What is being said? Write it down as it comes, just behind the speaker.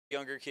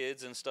younger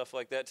kids and stuff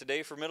like that.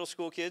 Today for middle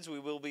school kids, we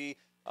will be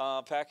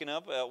packing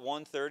up at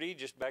 1:30,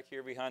 just back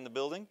here behind the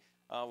building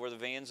where the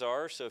vans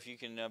are. So if you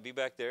can be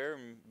back there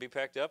and be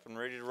packed up and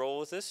ready to roll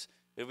with us,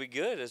 it'll be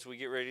good as we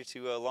get ready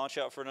to launch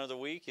out for another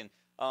week. And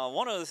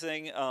one other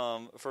thing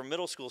for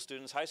middle school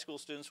students, high school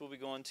students will be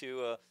going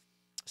to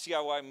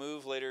CIY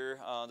Move later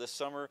this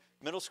summer.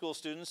 Middle school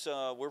students,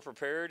 we're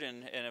prepared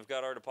and have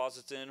got our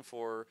deposits in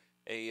for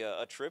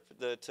a trip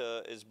that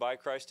is by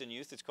Christ in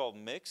Youth. It's called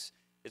Mix.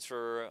 It's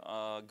for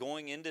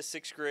going into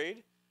 6th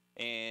grade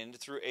and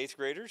through 8th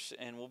graders,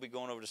 and we'll be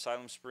going over to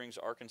Siloam Springs,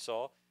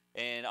 Arkansas.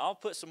 And I'll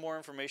put some more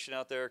information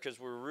out there because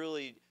we're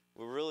really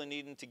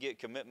needing to get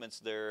commitments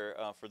there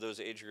for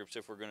those age groups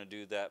if we're going to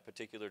do that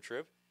particular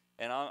trip.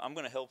 And I'm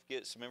going to help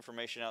get some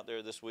information out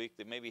there this week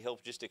that maybe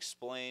help just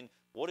explain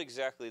what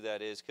exactly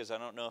that is, because I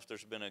don't know if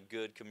there's been a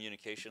good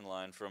communication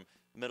line from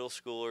middle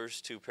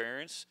schoolers to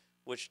parents,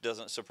 which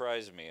doesn't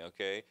surprise me,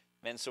 okay?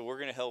 And so we're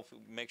going to help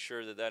make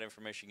sure that that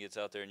information gets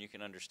out there and you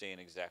can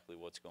understand exactly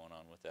what's going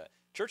on with that.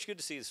 Church, good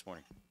to see you this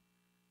morning.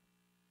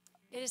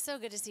 It is so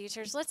good to see you,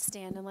 church. Let's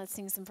stand and let's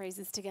sing some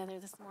praises together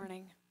this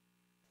morning.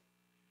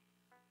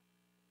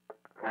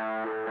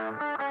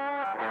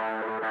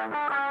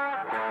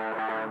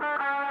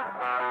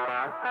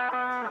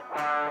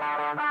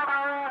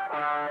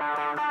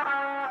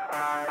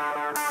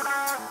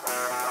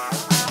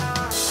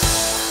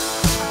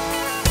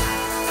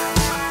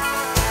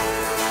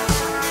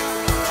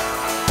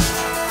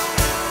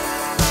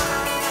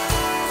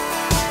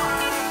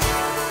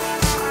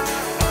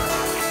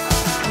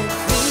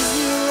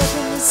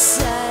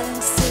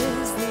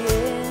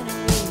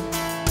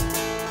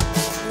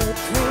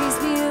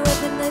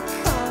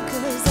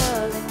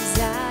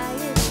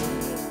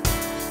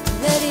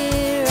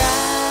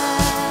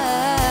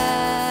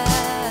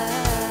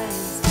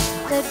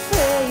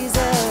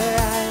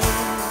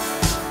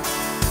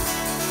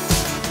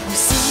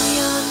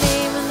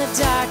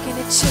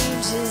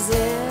 Changes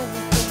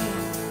everything.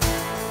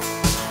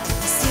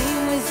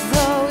 Sing with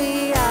all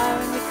we are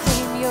and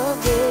reclaim your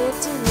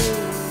victory.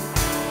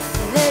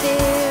 Let it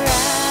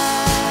rise.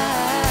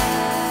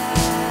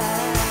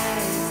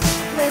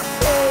 Let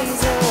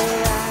praise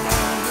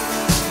arise.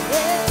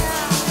 Yeah.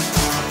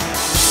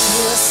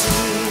 We'll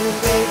see you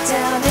break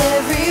down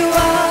every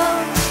wall.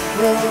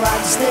 We'll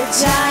watch the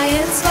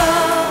giants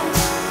fall.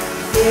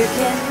 Fear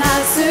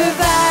cannot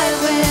survive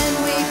when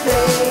we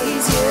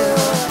praise you.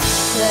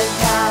 The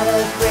God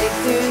of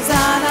breakthroughs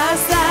on our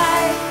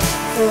side,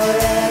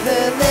 forever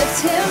lift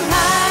him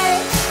high.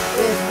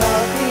 With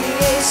all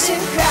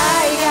creation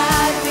cry,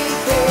 God, we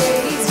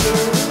praise you.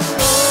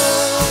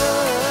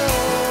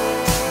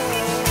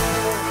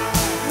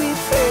 We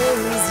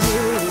praise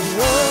you.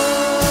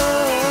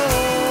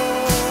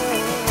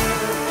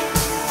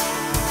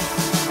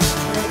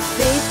 Let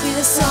faith be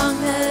the song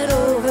that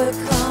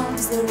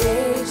overcomes the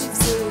raging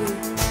sea.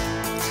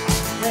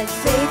 Let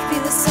faith be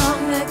the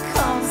song that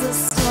calms the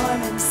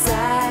storm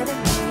inside of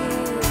me.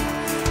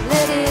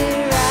 Let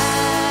it rise.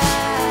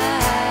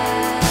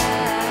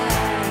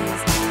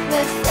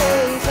 Let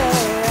faith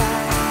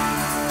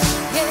arise.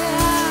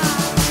 Yeah.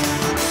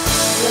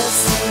 We'll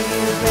see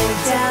you break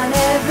down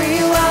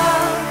every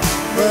wall.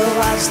 We'll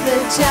watch the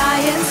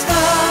giants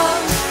fall.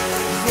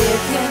 Fear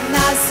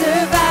cannot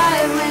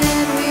survive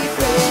when we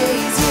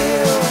praise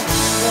you.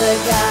 The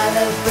God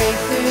of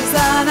breakthroughs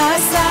on our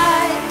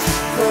side,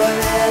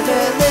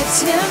 forever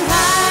lift him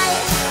high.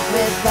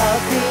 With all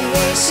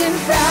creation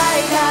cry,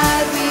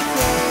 God, we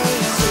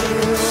praise you.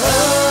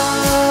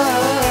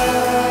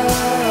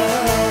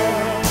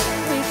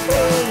 We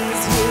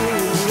praise you.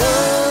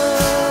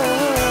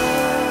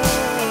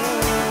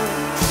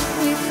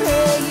 We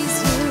praise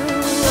you.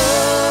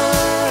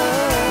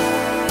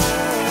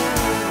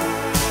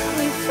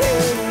 We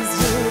praise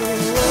you.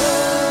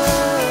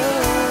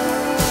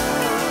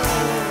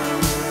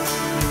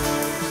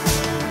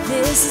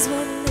 This is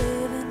what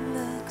living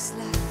looks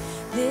like.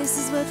 This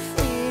is what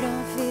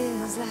freedom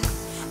feels like.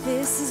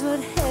 This is what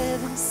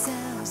heaven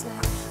sounds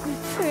like. We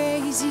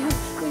praise you,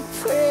 we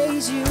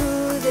praise you.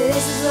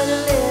 This is what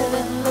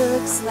living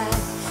looks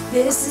like.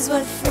 This is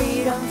what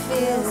freedom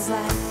feels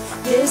like.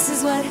 This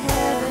is what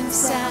heaven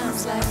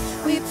sounds like.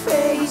 We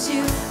praise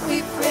you,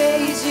 we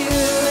praise you.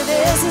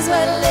 This is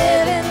what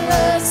living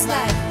looks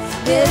like.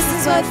 This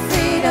is what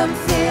freedom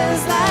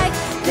feels like.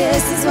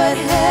 This is what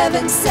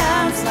heaven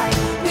sounds like.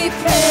 We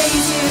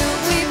praise you,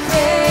 we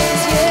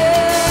praise you.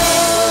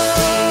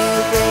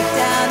 Break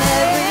down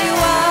every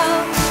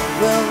wall.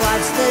 We'll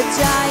watch the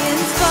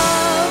giants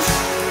fall.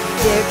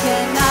 Fear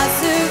cannot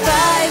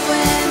survive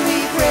when we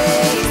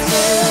praise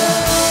you.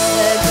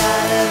 The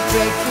God of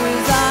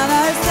breakthroughs on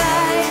our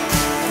side,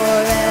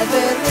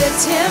 forever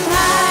lift him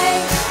high.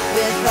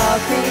 With all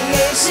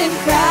creation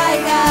cry,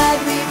 God,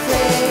 we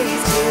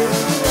praise you.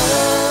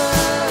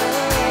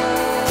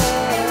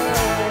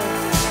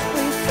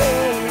 We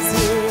praise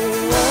you.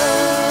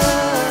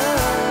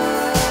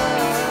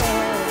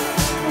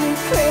 We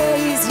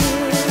praise you.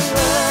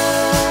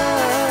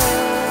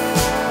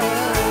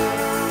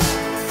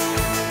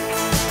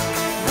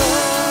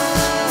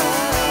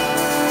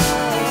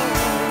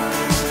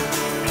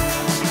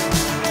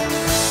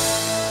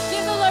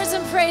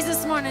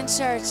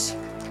 church.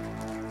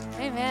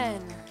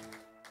 Amen.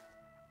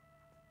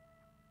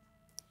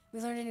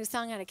 We learned a new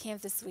song out of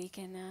camp this week,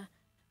 and I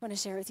want to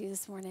share with you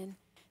this morning.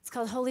 It's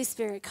called Holy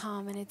Spirit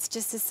Come, and it's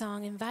just a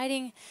song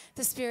inviting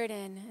the Spirit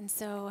in. And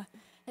so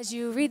as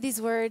you read these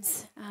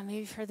words, maybe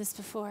you've heard this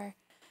before,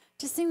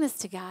 just sing this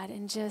to God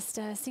and just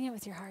sing it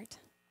with your heart.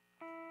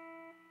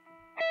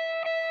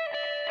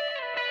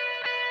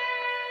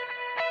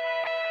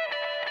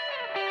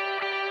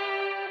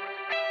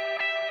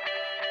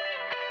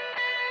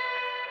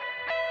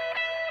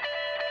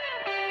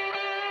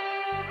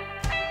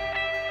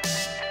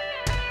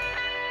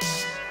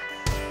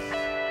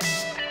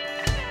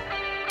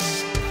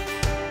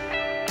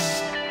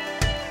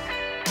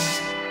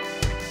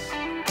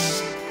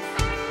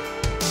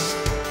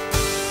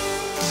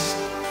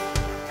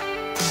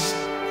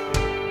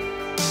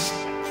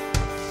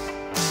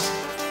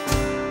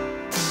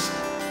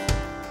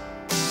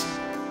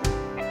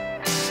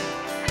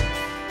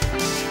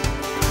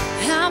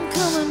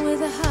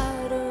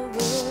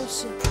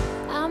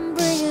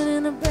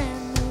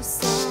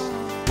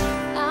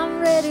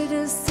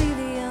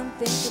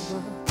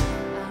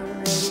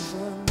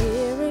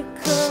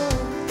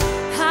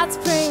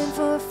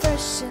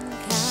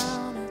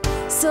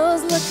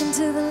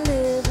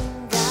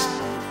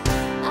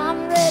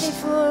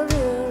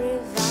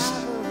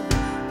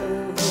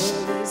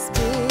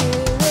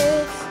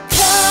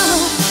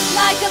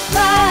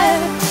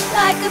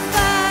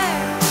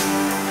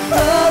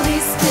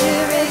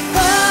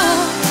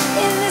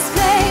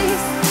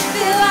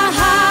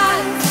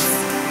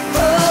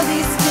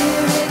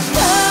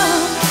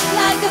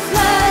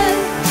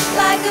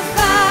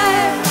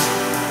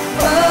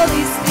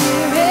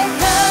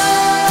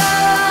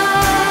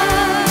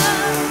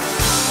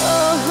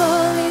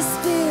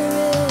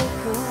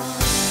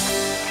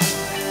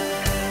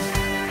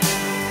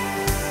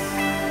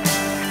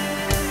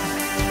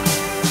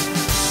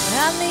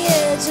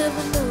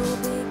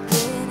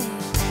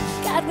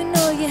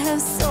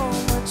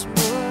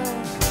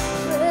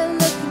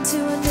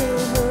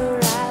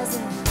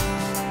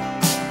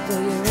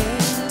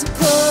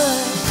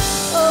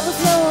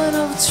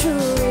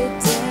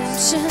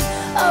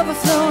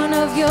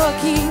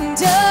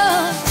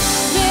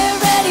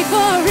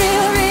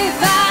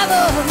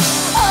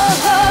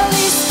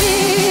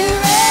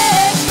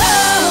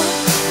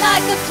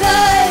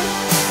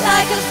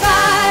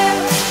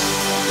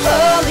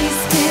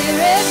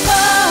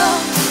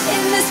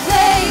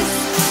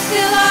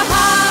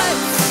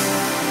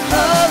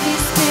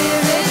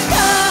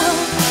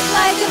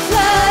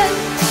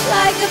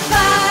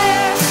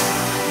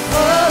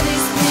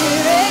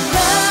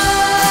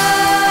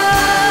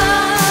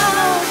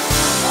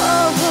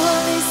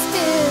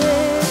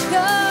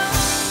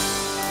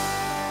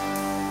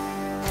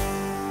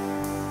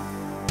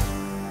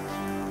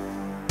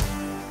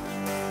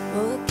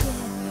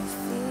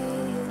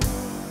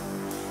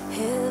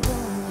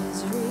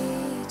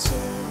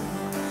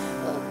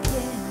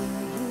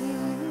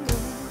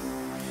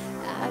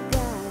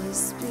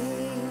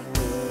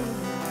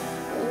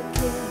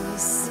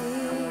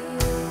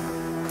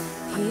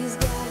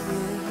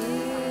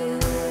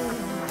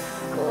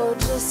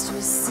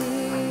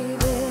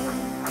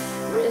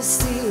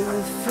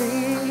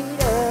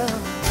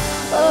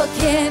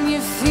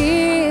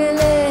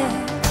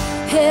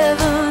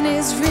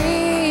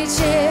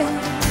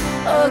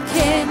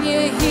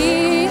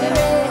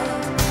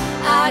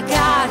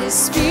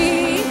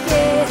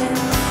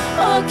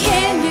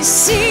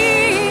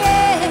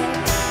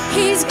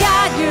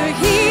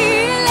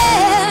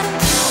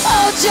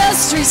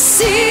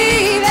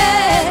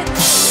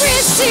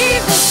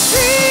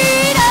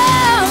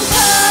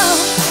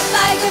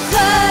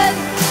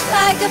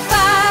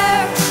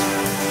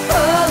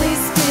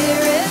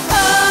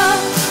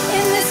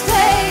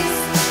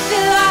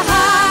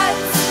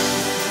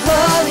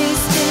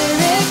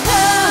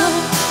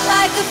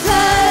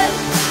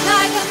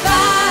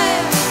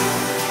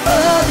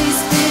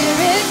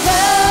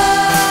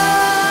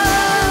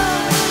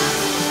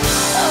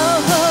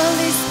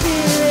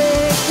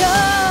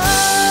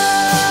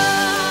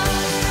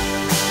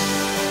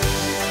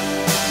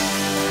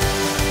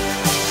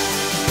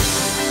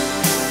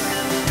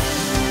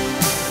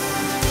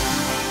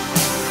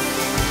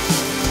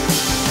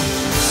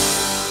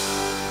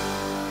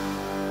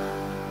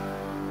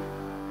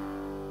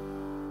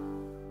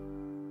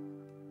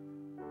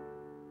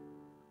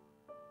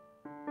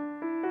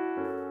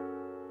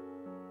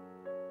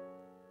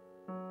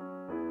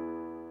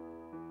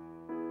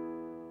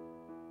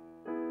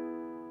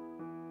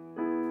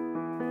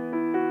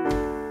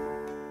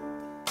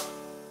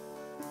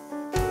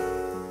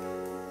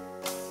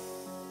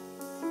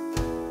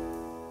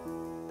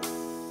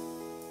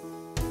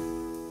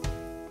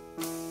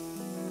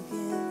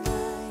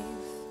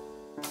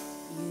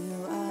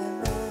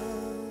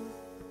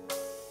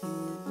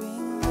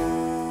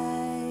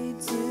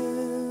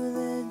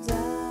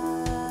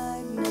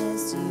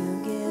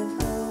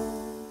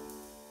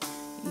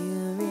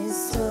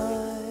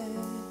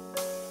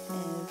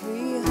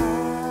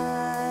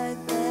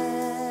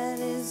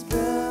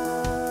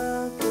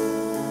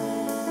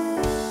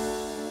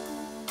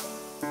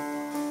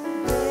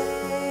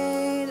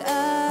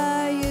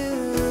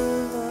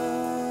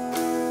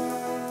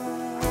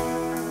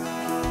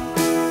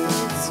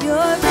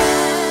 your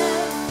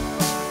breath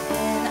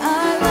in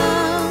our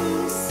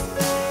lungs.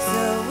 So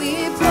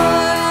we pour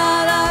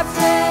out our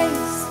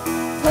praise,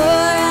 pour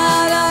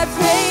out our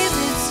praise.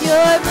 It's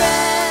your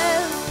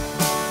breath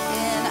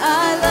in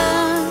our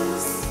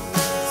lungs.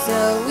 So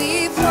we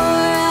pour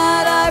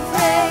out our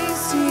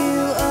praise to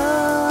you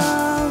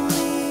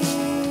only.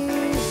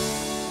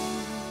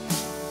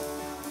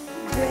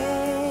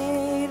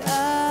 Great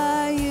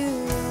are you,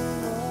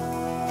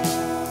 Lord.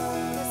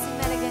 Let's sing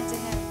that again to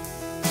him.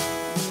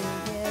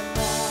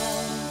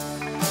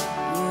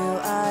 You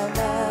are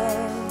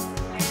love.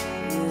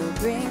 You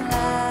bring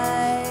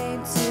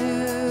light to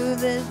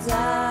the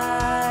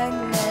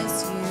darkness.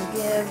 You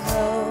give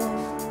hope.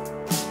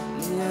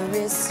 You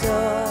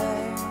restore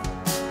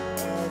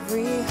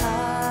every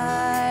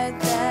heart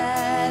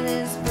that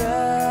is broken.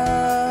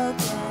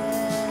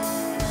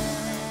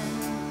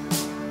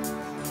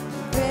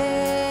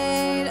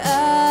 Great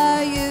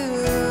are you,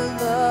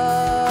 Lord.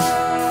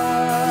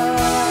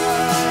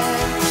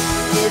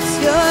 It's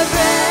your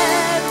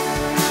breath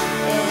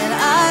in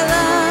our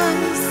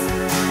lungs.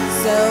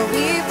 So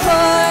we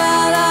pour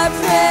out our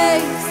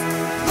praise,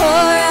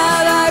 pour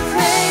out our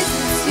praise.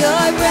 It's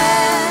your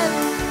breath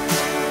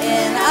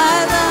in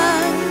our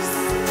lungs.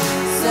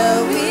 So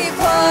we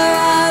pour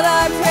out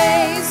our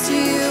praise to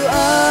you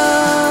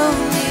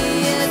only.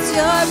 It's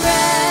your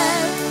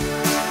breath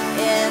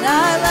in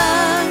our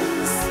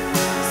lungs.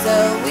 So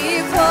we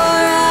pour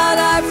out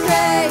our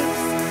praise,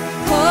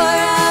 pour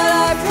out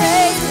our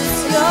praise.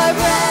 It's your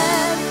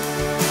breath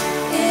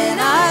in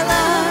our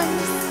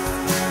lungs.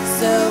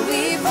 So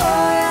we pour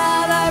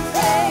out our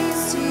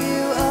praise to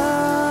you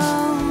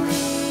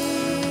only.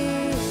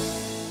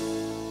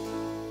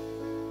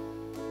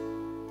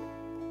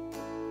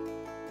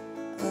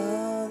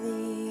 All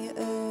the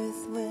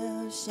earth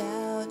will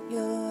shout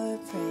your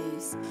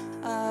praise.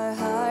 Our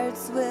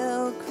hearts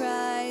will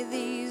cry,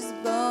 these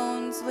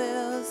bones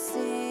will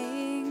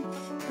sing.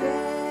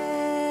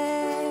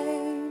 Great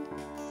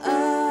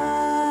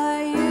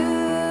are you,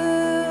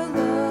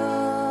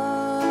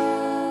 Lord.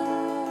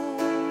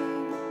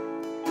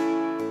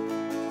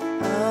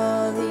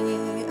 All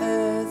the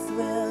earth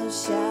will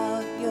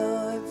shout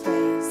your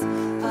praise.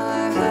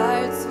 Our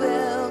hearts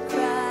will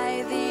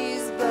cry,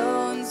 these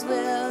bones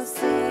will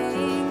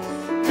sing.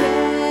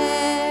 Great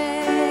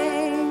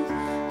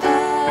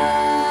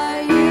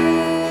are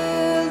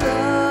you,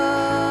 Lord.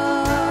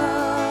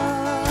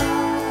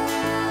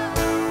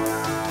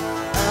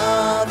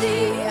 All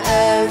the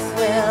earth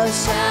will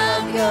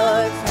shout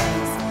your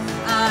praise.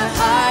 Our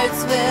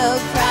hearts will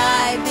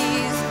cry,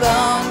 these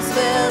bones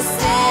will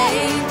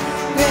sing.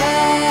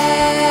 Great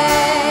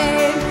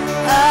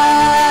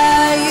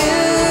are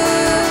you,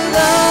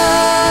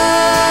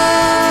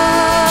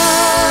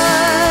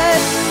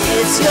 Lord.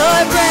 It's your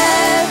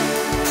breath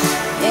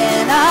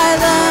in our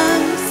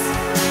lungs.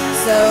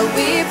 So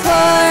we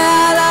pour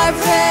out our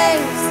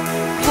praise,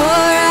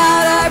 pour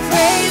out our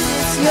praise.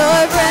 It's your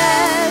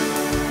breath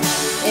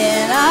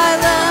in our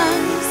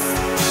lungs.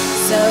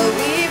 So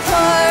we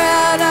pour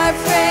out our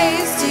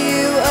praise to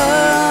you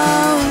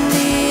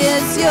only.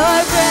 It's your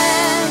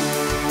breath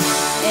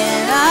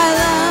in our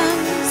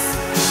lungs.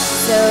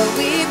 So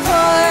we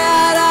pour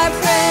out our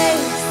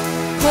praise,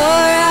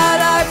 pour out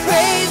our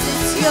praise.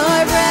 It's your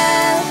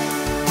breath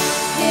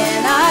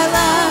in our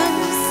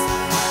lungs.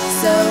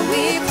 So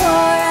we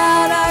pour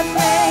out our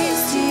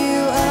praise to you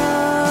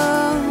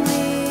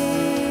only.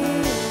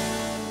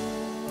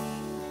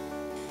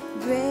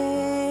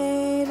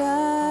 Great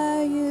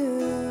are you,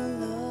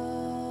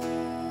 Lord.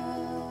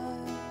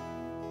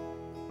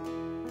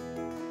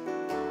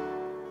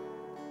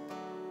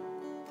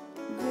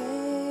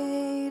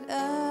 Great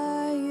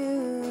are you,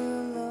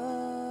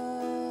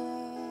 Lord.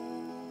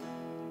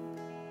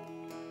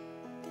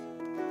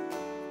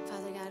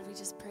 Father God, we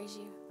just praise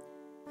you.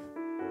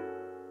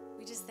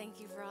 We just thank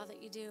you for all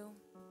that you do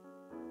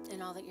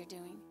and all that you're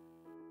doing.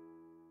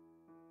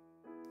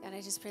 God,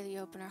 I just pray that you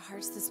open our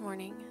hearts this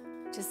morning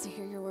just to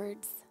hear your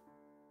words.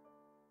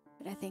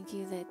 But I thank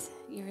you that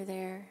you are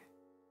there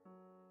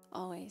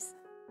always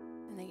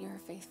and that you are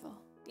faithful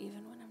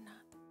even when I'm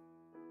not.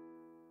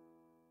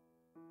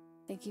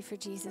 Thank you for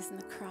Jesus and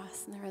the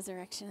cross and the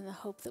resurrection and the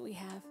hope that we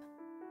have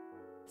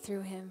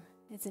through him.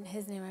 It's in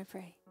his name I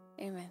pray.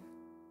 Amen.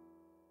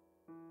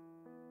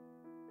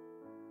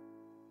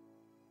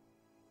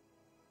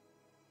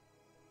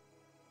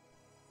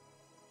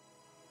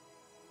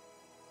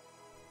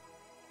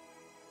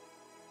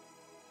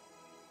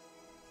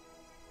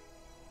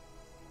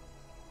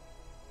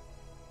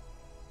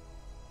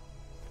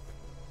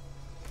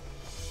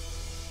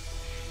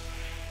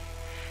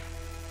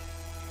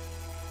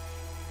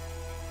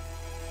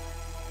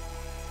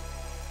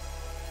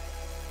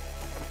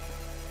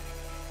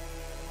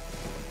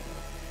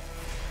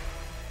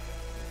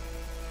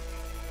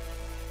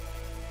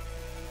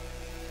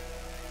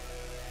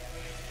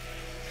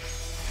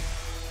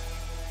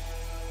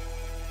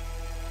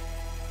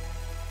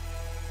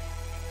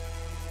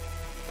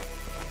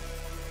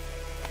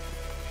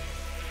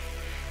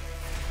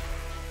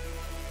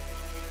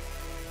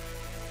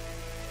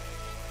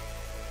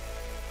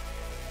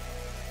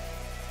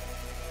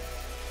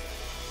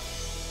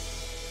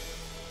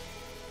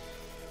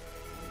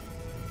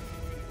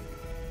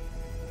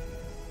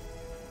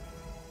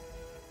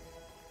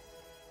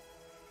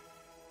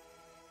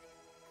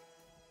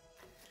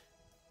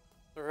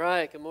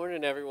 right, good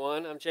morning,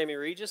 everyone. I'm Jamie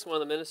Regis, one of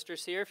the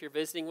ministers here. If you're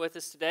visiting with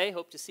us today,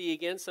 hope to see you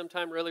again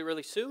sometime really,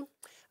 really soon.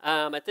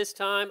 At this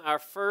time, our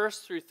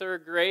 1st through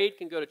 3rd grade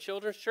can go to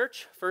Children's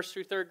Church, 1st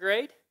through 3rd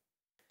grade.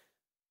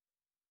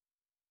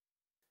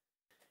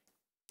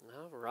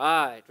 All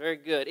right, very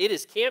good. It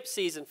is camp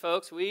season,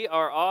 folks. We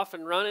are off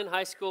and running.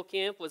 High school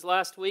camp was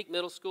last week,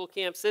 middle school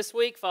camp's this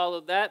week,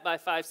 followed that by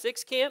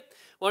 5-6 camp.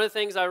 One of the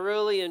things I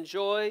really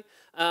enjoy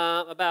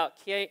about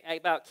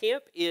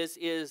camp is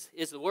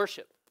the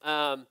worship.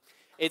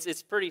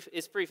 It's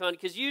pretty fun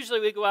because usually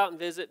we go out and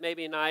visit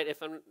maybe a night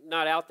if I'm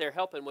not out there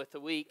helping with the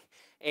week,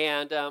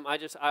 and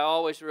I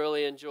always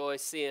really enjoy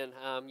seeing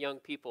young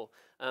people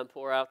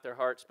pour out their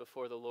hearts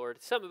before the Lord.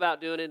 Something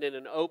about doing it in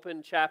an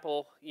open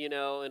chapel, in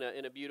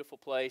a beautiful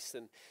place,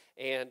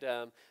 and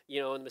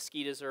the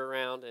mosquitoes are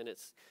around, and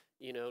it's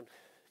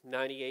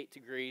 98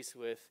 degrees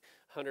with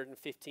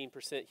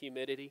 115%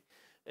 humidity.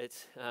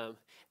 It's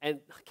and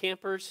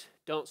campers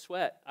don't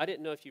sweat. I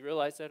didn't know if you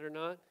realize that or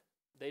not.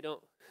 They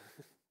don't.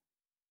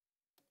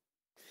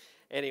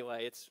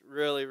 Anyway, it's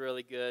really,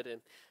 really good,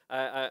 and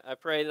I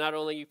pray not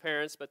only you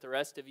parents, but the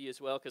rest of you as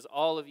well, because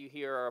all of you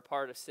here are a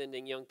part of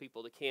sending young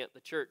people to camp.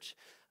 The church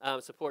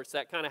supports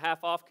that kind of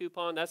half-off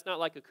coupon. That's not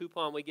like a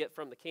coupon we get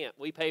from the camp.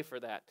 We pay for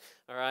that,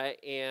 all right?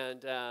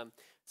 And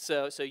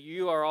so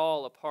you are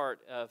all a part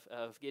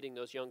of getting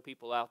those young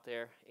people out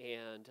there,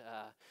 and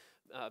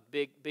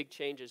big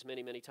changes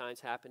many, many times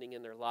happening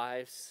in their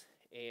lives,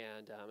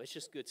 and it's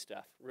just good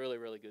stuff, really,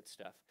 really good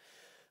stuff.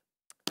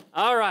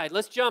 All right,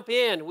 let's jump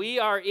in. We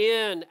are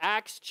in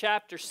Acts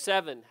chapter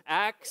 7.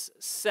 Acts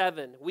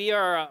 7. We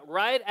are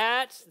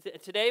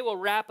today we'll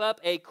wrap up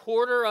a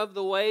quarter of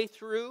the way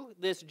through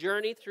this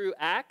journey through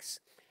Acts.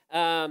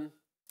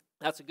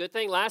 That's a good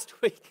thing.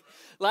 Last week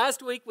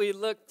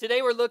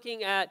today we're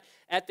looking at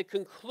the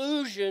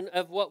conclusion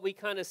of what we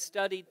kind of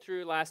studied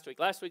through last week.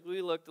 Last week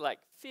we looked like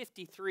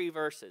 53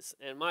 verses,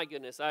 and my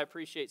goodness, I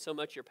appreciate so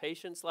much your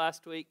patience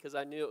last week because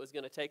I knew it was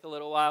going to take a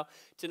little while.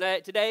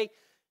 Today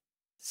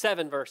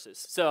 7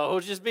 verses, so it'll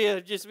just be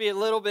a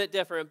little bit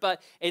different.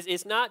 But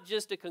it's not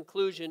just a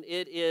conclusion;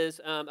 it is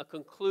a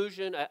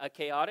conclusion, a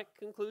chaotic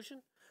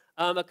conclusion,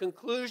 a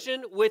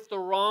conclusion with the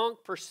wrong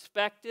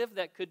perspective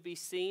that could be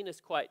seen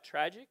as quite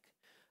tragic.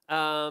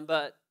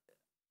 But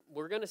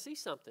we're going to see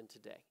something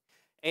today,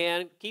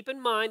 and keep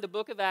in mind the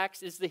book of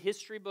Acts is the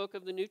history book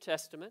of the New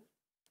Testament.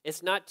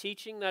 It's not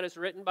teaching that is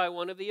written by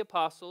one of the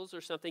apostles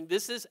or something.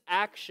 This is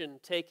action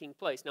taking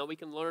place. Now we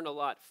can learn a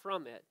lot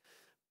from it.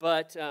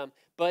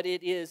 But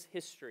it is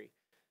history.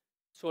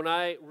 So when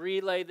I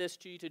relay this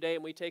to you today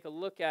and we take a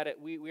look at it,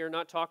 we are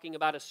not talking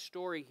about a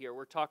story here.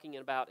 We're talking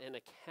about an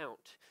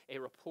account, a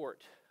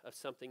report of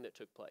something that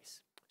took place.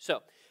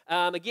 So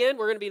again,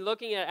 we're going to be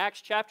looking at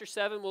Acts chapter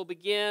 7. We'll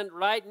begin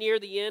right near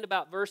the end,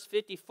 about verse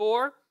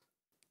 54.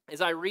 As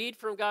I read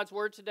from God's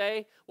Word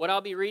today, what I'll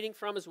be reading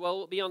from as well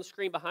will be on the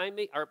screen behind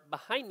me. Or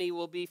behind me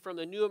will be from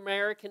the New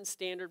American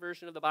Standard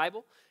Version of the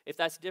Bible. If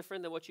that's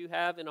different than what you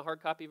have in a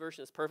hard copy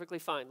version, it's perfectly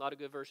fine. A lot of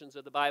good versions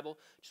of the Bible.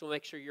 Just want to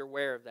make sure you're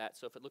aware of that.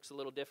 So if it looks a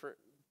little different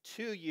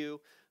to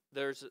you,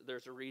 there's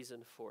a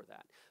reason for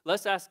that.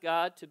 Let's ask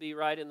God to be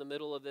right in the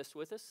middle of this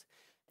with us,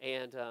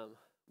 and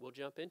we'll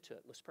jump into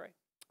it. Let's pray.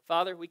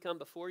 Father, we come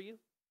before you.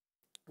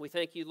 We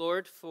thank you,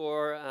 Lord,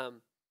 for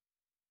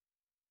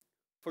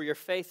your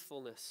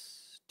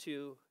faithfulness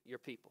to your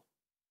people.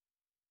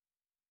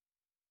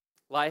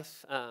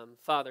 Life,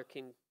 Father,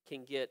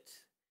 can get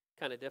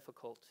kind of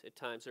difficult at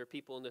times. There are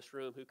people in this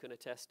room who can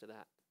attest to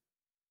that.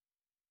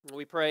 And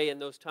we pray in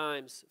those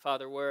times,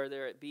 Father,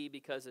 whether it be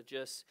because of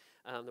just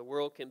the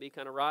world can be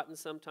kind of rotten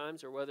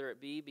sometimes, or whether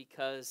it be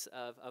because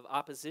of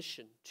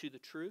opposition to the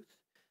truth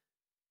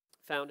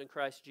found in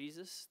Christ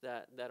Jesus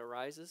that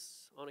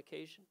arises on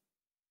occasion.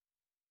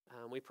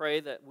 We pray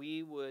that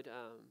we would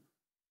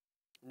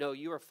know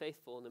you are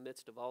faithful in the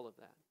midst of all of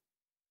that.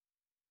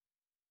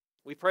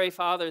 We pray,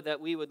 Father,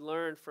 that we would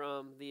learn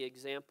from the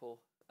example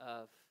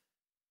of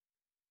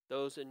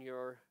those in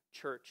your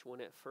church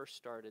when it first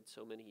started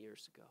so many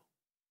years ago.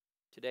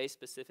 Today,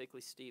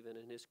 specifically, Stephen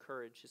and his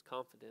courage, his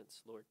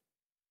confidence, Lord.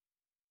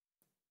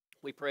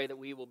 We pray that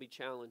we will be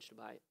challenged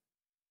by it.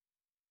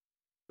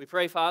 We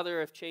pray, Father,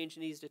 if change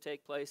needs to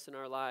take place in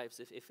our lives,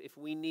 if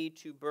we need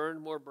to burn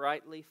more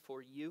brightly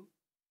for you,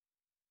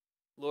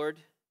 Lord,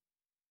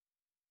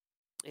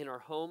 in our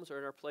homes or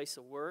in our place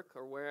of work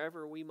or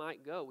wherever we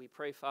might go, we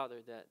pray, Father,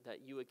 that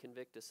you would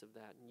convict us of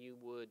that and you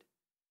would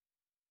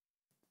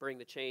bring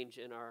the change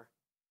in our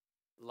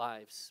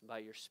lives by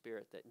your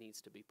Spirit that needs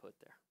to be put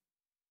there.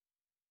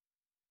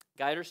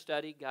 Guide our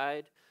study,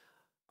 guide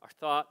our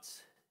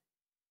thoughts,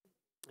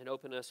 and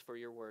open us for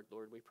your word,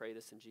 Lord. We pray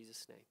this in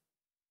Jesus' name.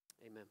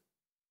 Amen.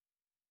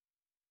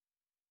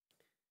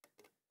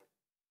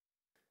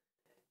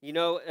 You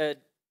know,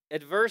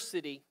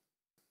 adversity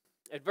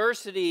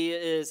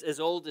is as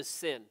old as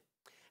sin.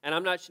 And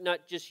I'm not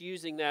just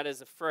using that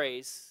as a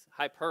phrase,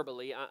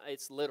 hyperbole,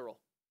 it's literal.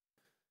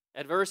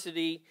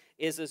 Adversity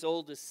is as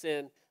old as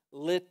sin,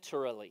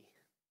 literally.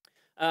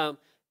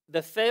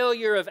 The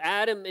failure of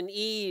Adam and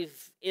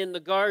Eve in the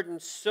garden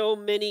so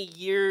many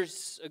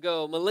years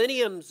ago,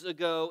 millenniums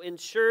ago,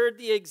 ensured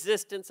the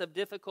existence of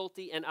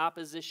difficulty and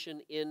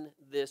opposition in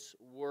this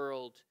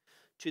world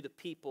to the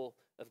people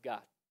of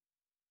God.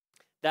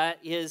 That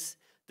is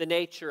the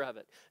nature of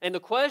it. And the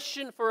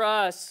question for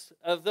us,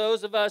 of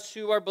those of us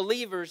who are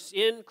believers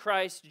in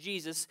Christ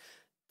Jesus,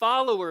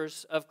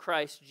 followers of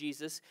Christ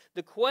Jesus,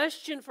 the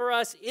question for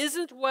us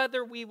isn't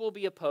whether we will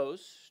be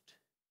opposed.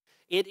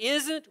 It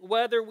isn't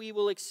whether we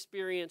will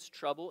experience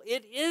trouble.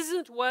 It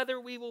isn't whether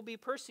we will be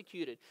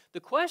persecuted. The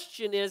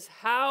question is,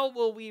 how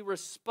will we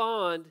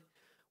respond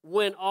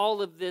when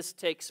all of this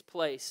takes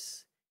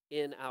place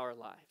in our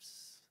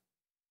lives?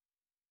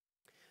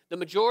 The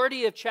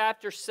majority of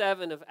chapter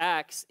 7 of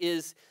Acts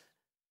is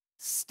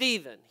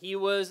Stephen. He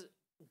was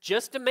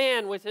just a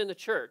man within the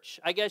church.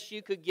 I guess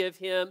you could give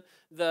him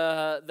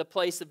the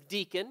place of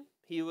deacon.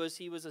 He was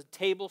a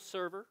table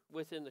server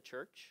within the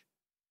church.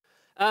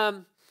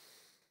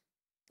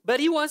 But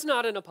he was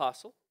not an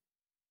apostle.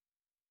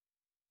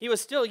 He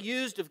was still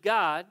used of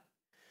God.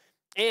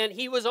 And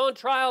he was on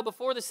trial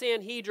before the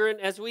Sanhedrin.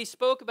 As we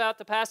spoke about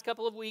the past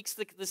couple of weeks,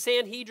 the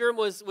Sanhedrin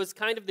was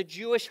kind of the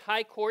Jewish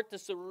high court,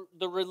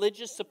 the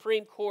religious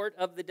supreme court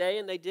of the day,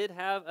 and they did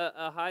have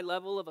a high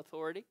level of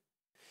authority.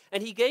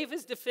 And he gave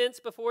his defense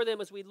before them,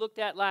 as we looked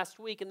at last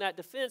week, and that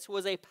defense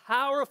was a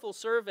powerful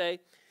survey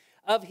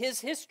of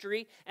his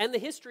history and the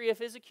history of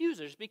his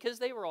accusers, because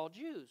they were all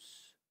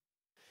Jews.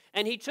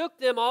 And he took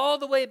them all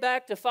the way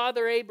back to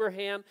Father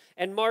Abraham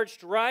and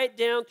marched right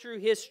down through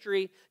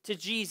history to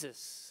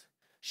Jesus,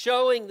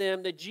 showing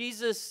them that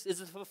Jesus is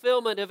the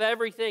fulfillment of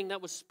everything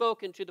that was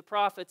spoken to the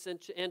prophets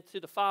and to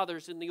the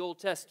fathers in the Old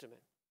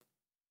Testament.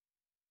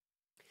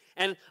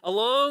 And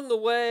along the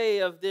way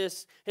of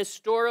this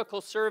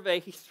historical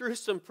survey, he threw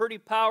some pretty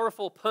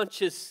powerful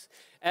punches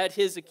at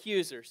his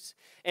accusers.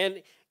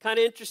 And kind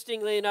of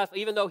interestingly enough,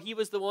 even though he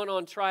was the one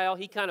on trial,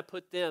 he kind of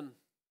put them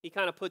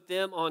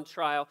on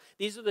trial.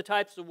 These are the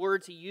types of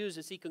words he used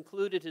as he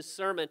concluded his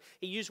sermon.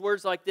 He used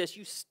words like this: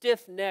 you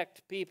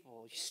stiff-necked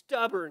people, you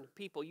stubborn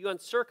people, you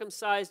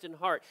uncircumcised in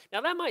heart.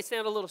 Now that might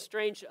sound a little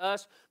strange to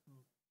us,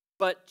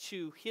 but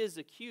to his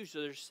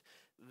accusers,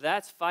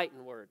 that's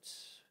fighting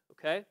words,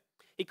 okay?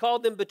 He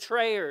called them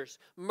betrayers,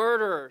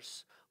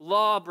 murderers,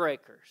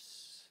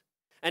 lawbreakers.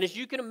 And as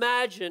you can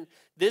imagine,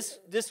 this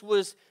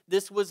was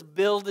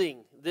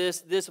building.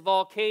 This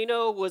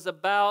volcano was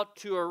about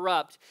to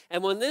erupt.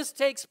 And when this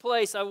takes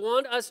place, I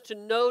want us to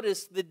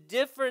notice the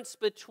difference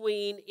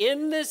between,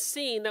 in this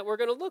scene that we're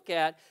going to look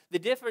at, the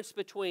difference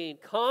between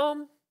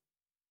calm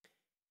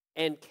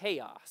and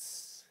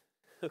chaos.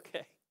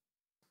 Okay.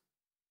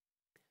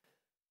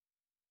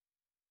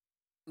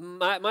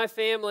 My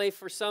family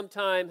for some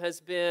time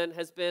has been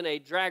a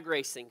drag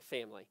racing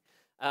family.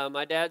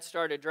 My dad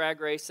started drag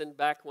racing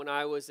back when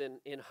I was in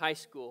high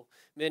school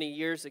many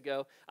years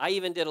ago. I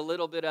even did a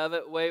little bit of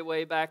it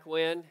way back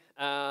when.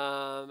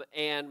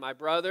 And my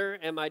brother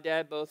and my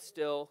dad both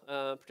still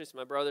participate.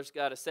 My brother's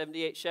got a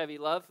 78 Chevy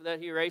Love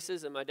that he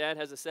races, and my dad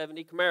has a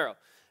 70 Camaro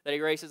that he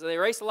races. And they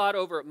race a lot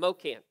over at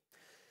Mocan.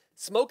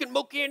 Smoking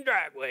Mocan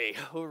Dragway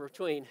over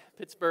between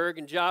Pittsburgh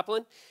and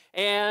Joplin.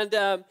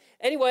 And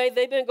anyway,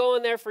 they've been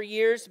going there for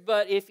years,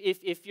 but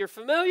if you're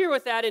familiar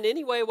with that in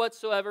any way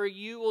whatsoever,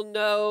 you will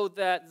know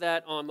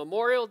that on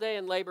Memorial Day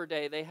and Labor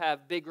Day, they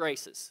have big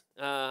races.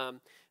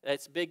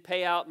 It's big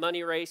payout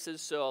money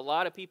races, so a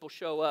lot of people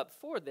show up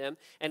for them.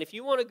 And if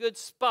you want a good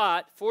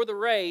spot for the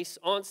race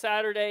on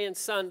Saturday and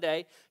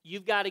Sunday,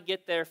 you've got to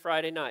get there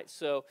Friday night.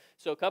 So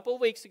a couple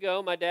of weeks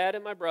ago, my dad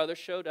and my brother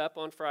showed up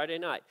on Friday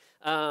night.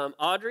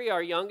 Audrey,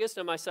 our youngest,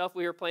 and myself,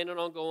 we were planning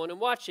on going and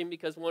watching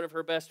because one of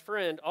her best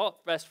friends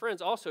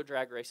also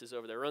drag races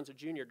over there, runs a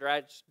junior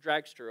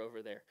dragster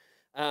over there.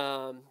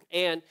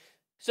 And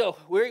so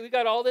we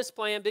got all this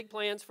planned, big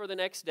plans for the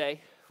next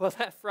day. Well,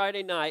 that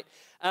Friday night,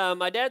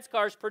 my dad's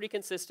car is pretty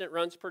consistent,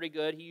 runs pretty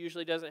good. He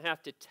usually doesn't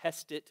have to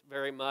test it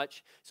very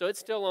much, so it's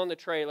still on the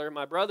trailer.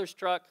 My brother's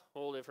truck,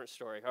 whole different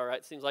story. All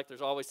right, seems like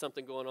there's always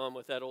something going on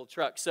with that old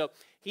truck. So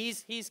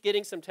he's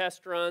getting some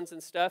test runs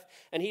and stuff,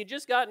 and he had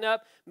just gotten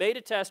up, made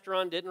a test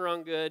run, didn't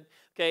run good.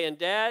 Okay, and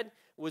Dad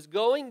was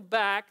going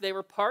back. They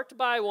were parked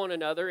by one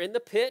another in the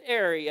pit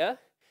area.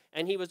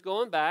 And he was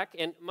going back,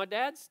 and my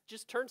dad's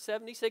just turned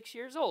 76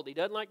 years old. He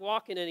doesn't like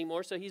walking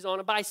anymore, so he's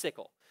on a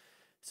bicycle.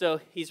 So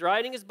he's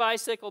riding his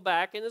bicycle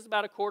back, and it's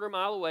about a quarter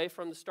mile away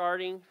from the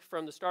starting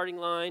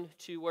line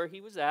to where he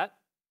was at.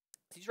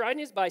 He's riding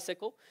his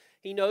bicycle.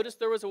 He noticed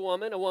there was a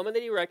woman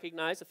that he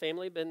recognized, a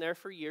family had been there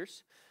for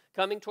years,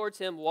 coming towards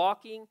him,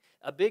 walking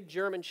a big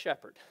German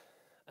Shepherd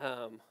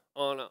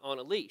on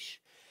a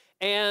leash.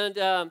 And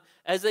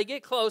as they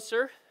get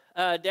closer,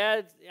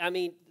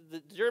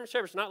 the German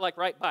Shepherd's not like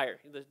right by her.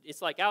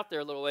 It's like out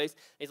there a little ways.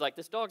 He's like,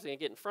 this dog's going to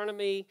get in front of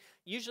me.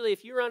 Usually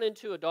if you run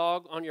into a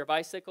dog on your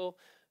bicycle,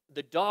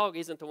 the dog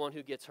isn't the one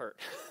who gets hurt.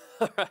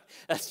 All right,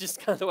 that's just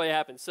kind of the way it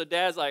happens. So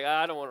Dad's like,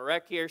 I don't want to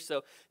wreck here.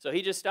 So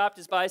he just stopped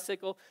his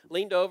bicycle,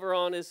 leaned over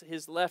on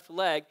his left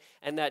leg,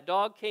 and that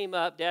dog came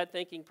up, Dad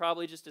thinking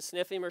probably just to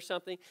sniff him or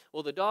something.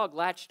 Well, the dog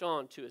latched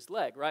on to his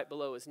leg, right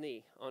below his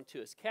knee, onto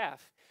his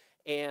calf,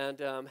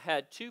 and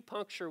had 2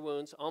 puncture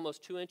wounds,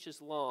 almost 2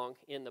 inches long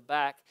in the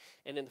back,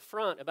 and in the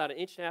front, about 1.5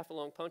 inches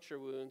long puncture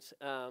wounds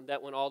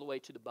that went all the way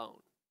to the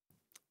bone.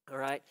 All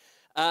right.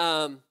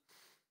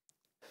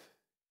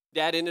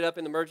 Dad ended up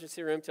in the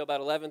emergency room till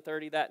about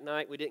 11:30 that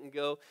night. We didn't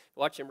go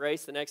watch him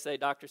race. The next day,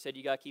 doctor said,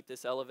 you got to keep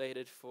this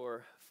elevated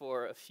for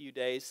a few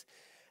days.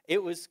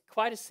 It was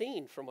quite a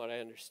scene from what I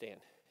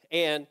understand.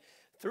 And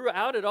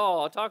throughout it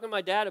all, talking to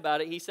my dad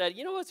about it, he said,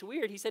 you know what's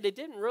weird? He said, it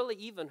didn't really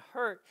even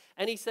hurt.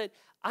 And he said,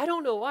 I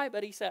don't know why,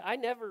 but he said, I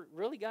never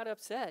really got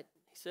upset.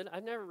 He said,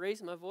 I've never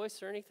raised my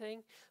voice or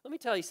anything. Let me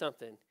tell you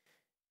something.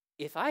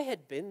 If I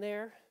had been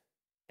there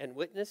and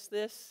witnessed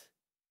this,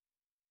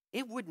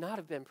 it would not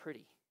have been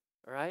pretty.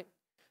 All right?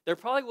 There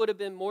probably would have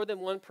been more than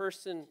one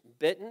person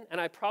bitten,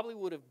 and I probably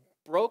would have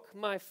broke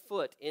my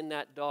foot in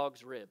that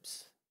dog's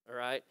ribs. All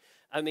right?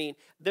 I mean,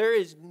 there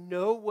is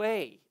no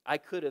way I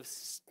could have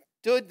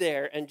stood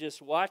there and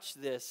just watched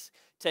this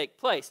take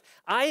place.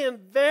 I am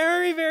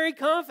very, very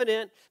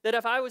confident that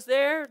if I was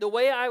there, the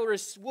way I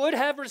would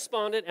have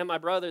responded, and my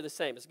brother the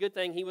same. It's a good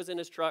thing he was in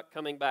his truck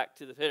coming back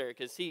to the pit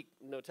because he,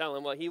 no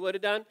telling what he would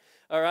have done.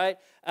 All right?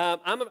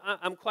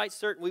 I'm quite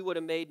certain we would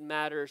have made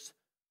matters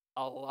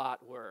a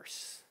lot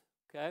worse,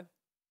 okay?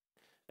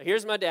 Now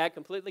here's my dad,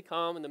 completely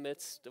calm in the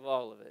midst of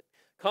all of it.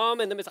 Calm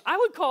in the midst. I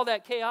would call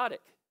that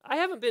chaotic. I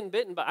haven't been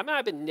bitten by, I mean,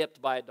 I've been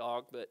nipped by a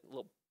dog, but a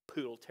little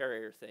poodle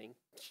terrier thing.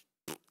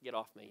 Get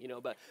off me,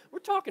 but we're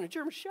talking a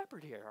German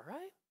Shepherd here, all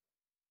right?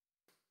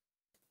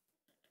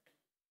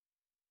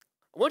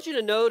 I want you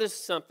to notice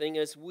something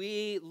as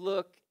we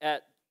look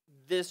at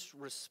this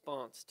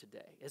response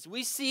today. As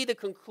we see the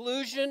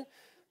conclusion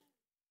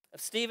of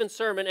Stephen's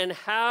sermon and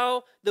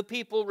how the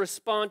people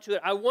respond to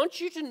it, I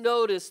want you to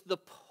notice the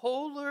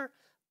polar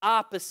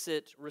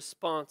opposite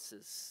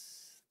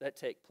responses that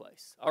take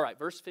place. All right,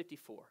 verse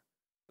 54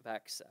 of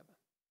Acts 7.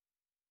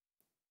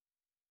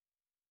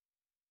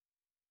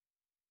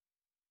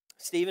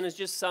 Stephen has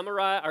just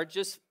summarized, or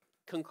just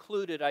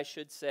concluded, I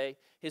should say,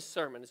 his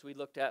sermon as we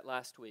looked at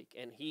last week.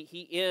 And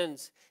he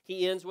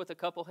ends with a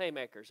couple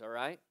haymakers, all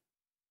right?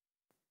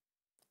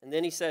 And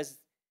then he says,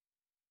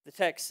 the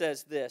text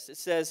says this. It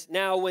says,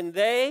 now when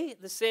they,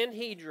 the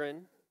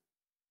Sanhedrin,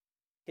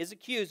 his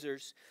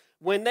accusers,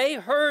 when they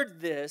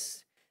heard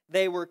this,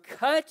 they were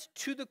cut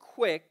to the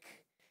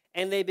quick,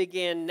 and they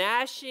began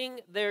gnashing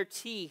their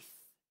teeth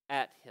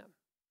at him.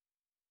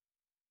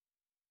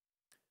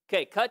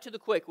 Okay, cut to the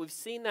quick. We've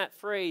seen that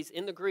phrase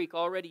in the Greek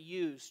already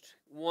used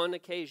one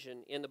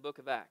occasion in the book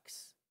of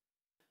Acts.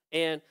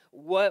 And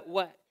what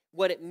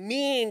it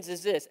means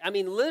is this. I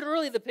mean,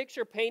 literally the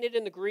picture painted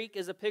in the Greek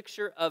is a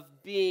picture of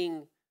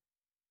being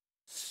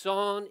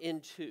sawn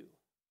in two.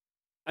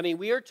 I mean,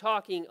 we are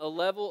talking a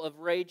level of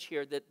rage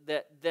here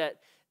that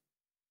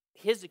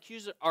his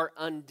accusers are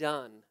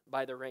undone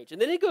by the rage.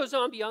 And then it goes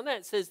on beyond that.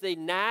 It says they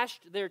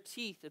gnashed their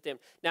teeth at them.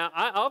 Now,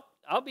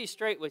 I'll be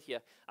straight with you.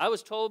 I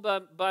was told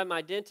by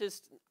my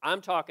dentist,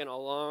 I'm talking a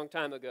long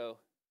time ago,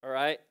 all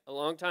right, a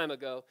long time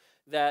ago,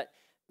 that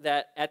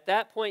at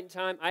that point in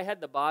time, I had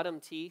the bottom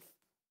teeth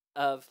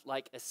of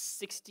like a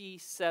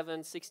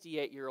 67,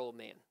 68-year-old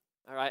man,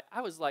 all right?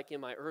 I was like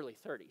in my early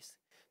 30s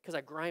because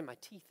I grind my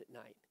teeth at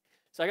night.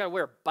 So I got to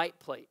wear a bite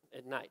plate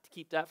at night to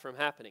keep that from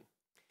happening.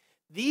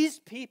 These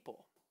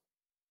people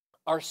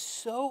are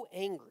so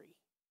angry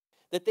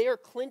that they are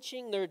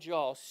clenching their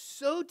jaw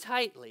so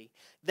tightly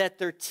that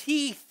their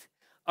teeth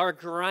are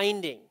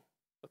grinding,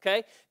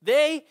 okay?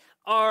 They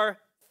are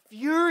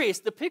furious.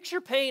 The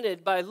picture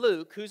painted by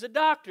Luke, who's a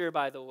doctor,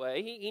 by the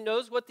way, he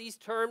knows what these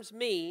terms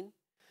mean.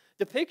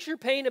 The picture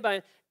painted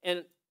by,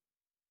 and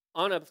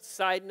on a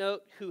side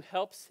note, who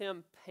helps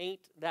him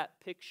paint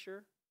that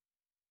picture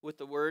with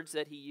the words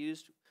that he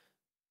used,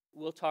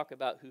 we'll talk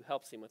about who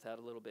helps him with that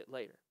a little bit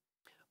later.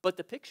 But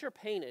the picture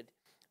painted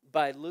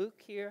by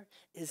Luke here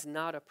is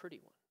not a pretty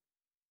one.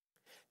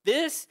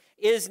 This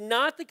is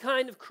not the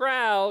kind of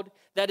crowd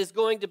that is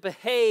going to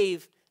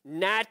behave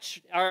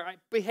naturally.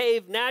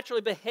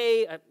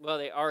 Well,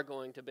 they are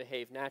going to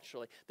behave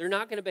naturally. They're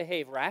not going to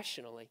behave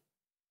rationally,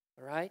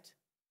 all right?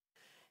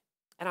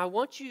 And I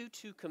want you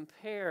to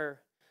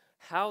compare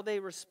how they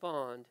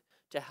respond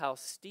to how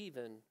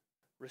Stephen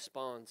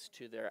responds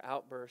to their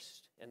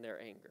outburst and their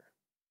anger.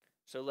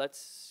 So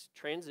let's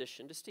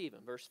transition to Stephen,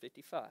 verse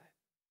 55.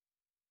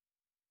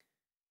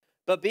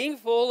 But being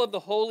full of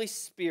the Holy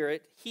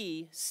Spirit,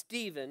 he,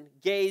 Stephen,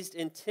 gazed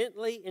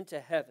intently into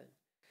heaven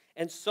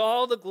and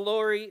saw the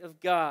glory of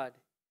God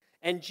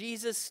and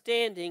Jesus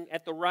standing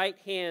at the right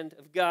hand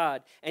of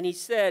God. And he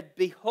said,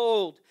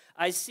 behold,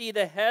 I see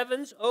the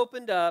heavens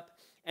opened up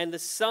and the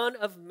Son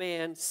of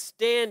Man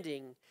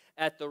standing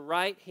at the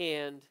right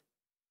hand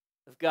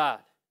of God.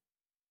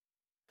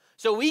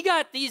 So we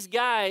got these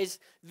guys,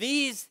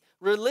 these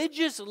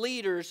religious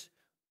leaders,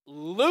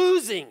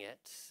 losing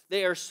it.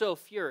 They are so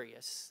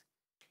furious.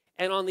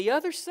 And on the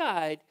other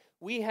side,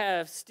 we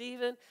have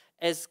Stephen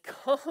as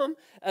calm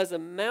as a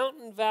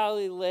mountain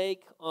valley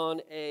lake on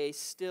a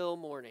still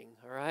morning,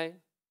 all right?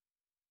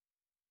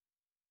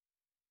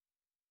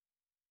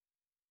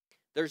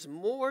 There's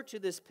more to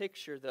this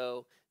picture,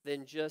 though,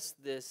 than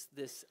just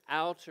this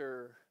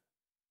outer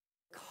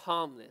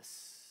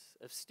calmness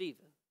of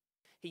Stephen.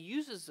 He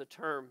uses a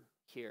term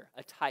here,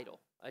 a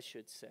title, I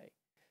should say,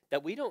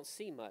 that we don't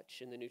see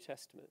much in the New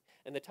Testament.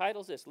 And the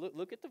title's this.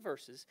 Look at the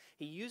verses.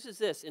 He uses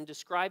this in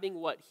describing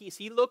what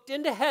he looked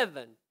into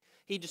heaven.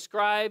 He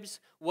describes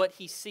what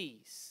he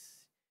sees.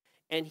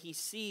 And he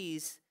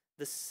sees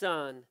the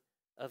Son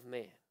of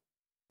Man.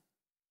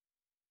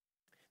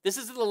 This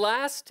is the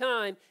last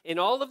time in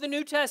all of the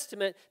New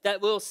Testament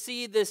that we'll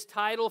see this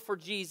title for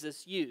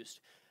Jesus used.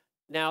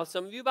 Now,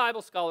 some of you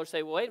Bible scholars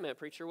say, well, wait a minute,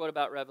 preacher, what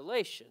about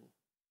Revelation?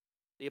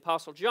 The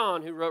Apostle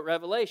John, who wrote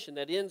Revelation,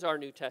 that ends our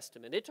New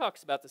Testament, it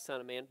talks about the Son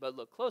of Man, but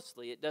look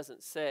closely. It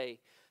doesn't say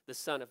the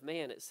Son of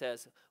Man. It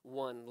says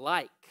one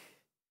like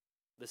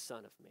the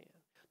Son of Man.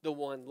 The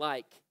one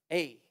like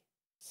a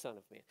Son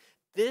of Man.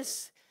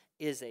 This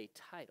is a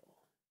title.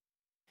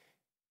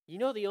 You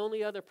know the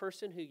only other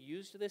person who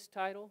used this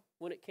title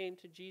when it came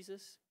to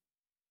Jesus,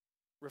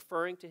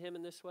 referring to him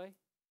in this way?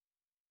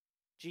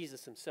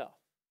 Jesus himself.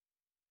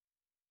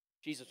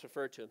 Jesus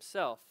referred to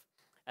himself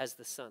as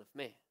the Son of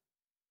Man.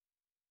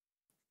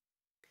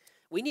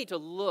 We need to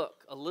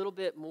look a little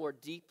bit more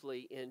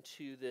deeply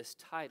into this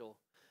title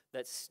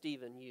that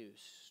Stephen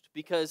used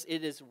because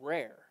it is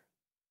rare.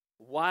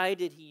 Why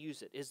did he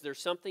use it? Is there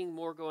something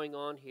more going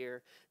on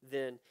here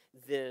than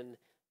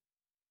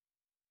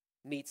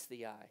meets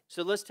the eye?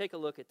 So let's take a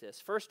look at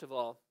this. First of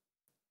all,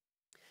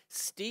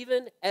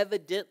 Stephen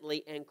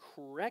evidently and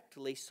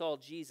correctly saw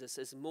Jesus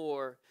as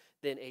more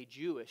than a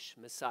Jewish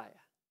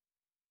Messiah.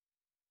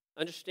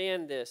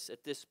 Understand this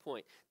at this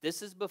point.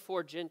 This is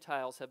before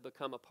Gentiles have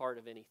become a part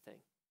of anything.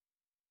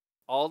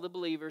 All the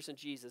believers in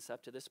Jesus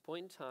up to this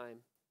point in time,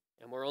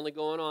 and we're only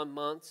going on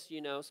months,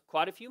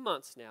 quite a few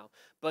months now,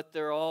 but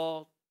they're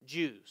all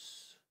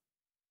Jews.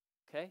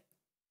 Okay?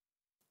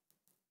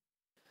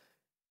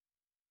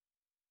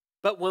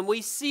 But when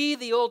we see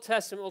the Old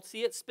Testament, we'll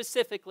see it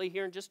specifically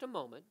here in just a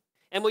moment,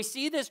 and we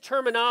see this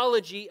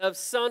terminology of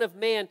Son of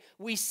Man,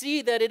 we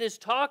see that it is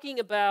talking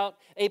about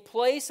a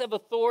place of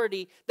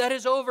authority that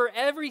is over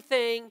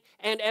everything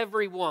and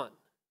everyone.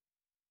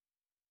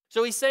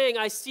 So he's saying,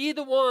 I see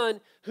the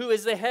one who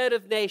is the head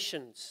of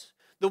nations,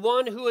 the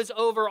one who is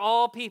over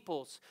all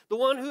peoples, the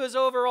one who is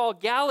over all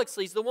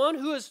galaxies, the one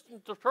who is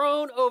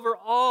throned over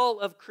all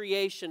of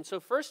creation.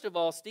 So first of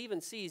all, Stephen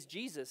sees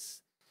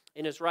Jesus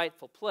in his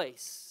rightful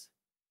place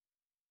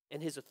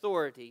and his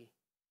authority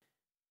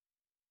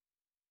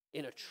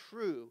in a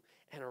true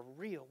and a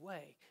real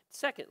way.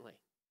 Secondly,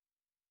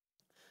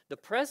 the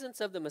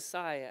presence of the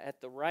Messiah at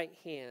the right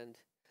hand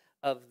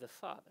of the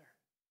Father,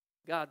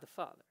 God the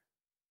Father.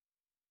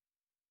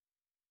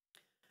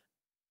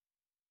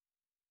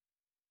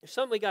 There's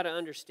something we got to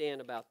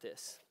understand about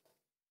this.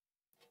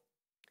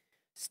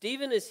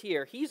 Stephen is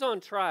here. He's on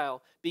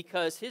trial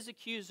because his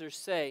accusers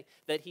say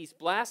that he's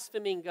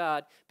blaspheming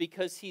God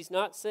because he's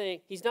not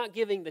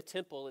giving the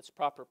temple its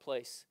proper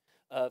place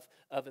of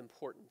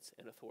importance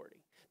and authority.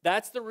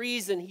 That's the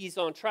reason he's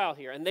on trial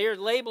here. And they're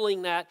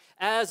labeling that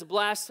as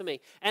blasphemy.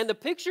 And the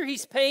picture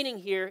he's painting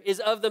here is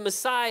of the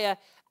Messiah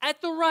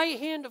at the right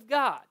hand of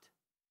God.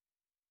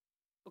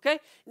 Okay?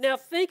 Now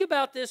think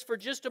about this for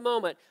just a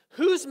moment.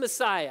 Whose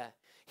Messiah?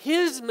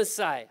 His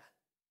Messiah.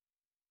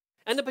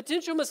 And the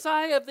potential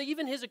Messiah of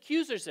even his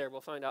accusers there.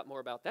 We'll find out more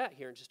about that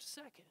here in just a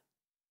second.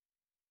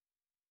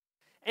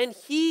 And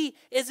he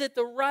is at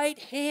the right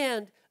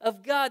hand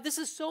of God. This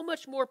is so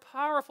much more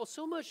powerful,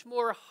 so much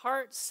more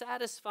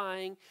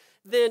heart-satisfying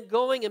than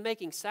going and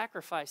making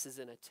sacrifices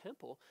in a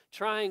temple,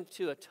 trying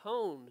to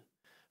atone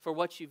for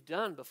what you've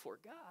done before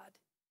God.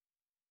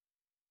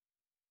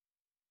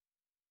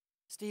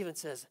 Stephen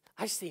says,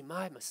 I see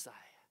my Messiah,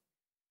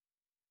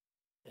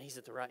 and he's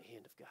at the right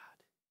hand of God.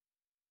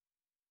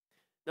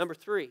 Number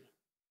 3,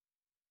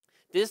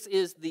 this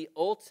is the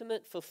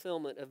ultimate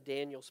fulfillment of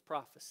Daniel's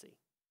prophecy.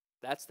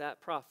 That's that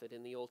prophet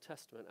in the Old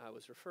Testament I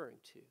was referring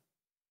to.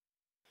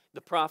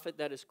 The prophet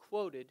that is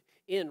quoted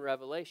in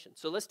Revelation.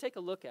 So let's take a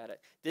look at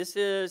it. This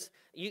is,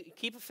 you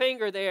keep a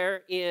finger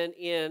there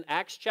in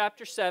Acts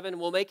chapter 7.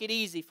 We'll make it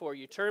easy for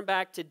you. Turn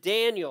back to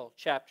Daniel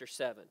chapter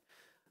 7.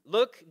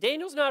 Look,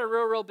 Daniel's not a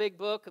real big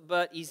book,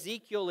 but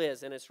Ezekiel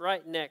is, and it's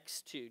right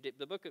next to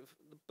the book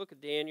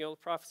of Daniel.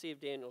 The prophecy of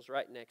Daniel is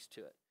right next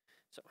to it.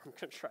 So I'm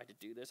going to try to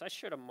do this. I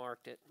should have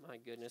marked it. My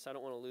goodness, I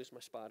don't want to lose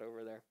my spot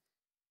over there.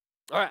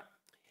 All right.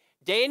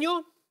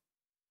 Daniel,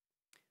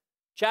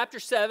 chapter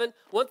 7.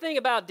 One thing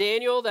about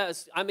Daniel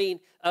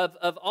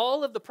of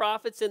all of the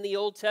prophets in the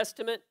Old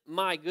Testament,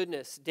 my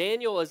goodness,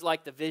 Daniel is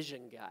like the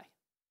vision guy.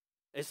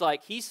 It's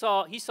like he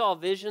saw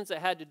visions that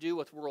had to do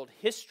with world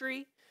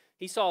history.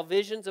 He saw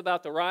visions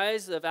about the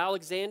rise of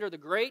Alexander the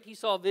Great. He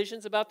saw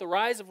visions about the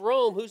rise of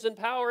Rome, who's in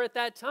power at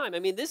that time. I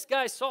mean, this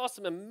guy saw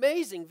some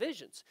amazing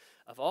visions.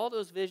 Of all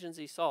those visions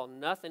he saw,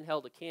 nothing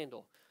held a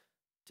candle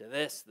to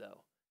this,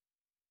 though.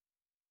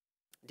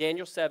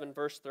 Daniel 7,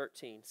 verse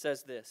 13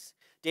 says this.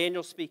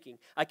 Daniel speaking,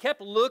 I kept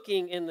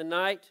looking in the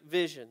night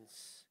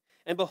visions,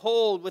 and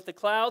behold, with the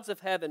clouds of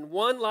heaven,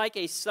 one like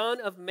a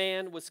son of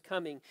man was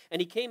coming.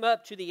 And he came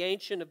up to the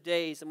Ancient of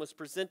Days and was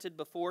presented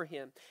before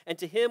him. And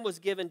to him was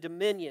given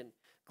dominion,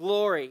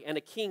 glory, and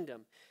a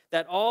kingdom,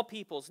 that all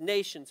peoples,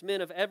 nations,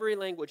 men of every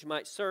language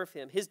might serve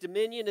him. His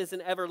dominion is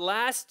an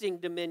everlasting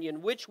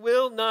dominion which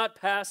will not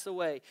pass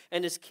away,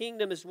 and his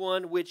kingdom is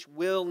one which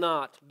will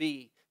not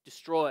be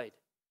destroyed.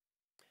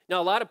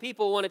 Now, a lot of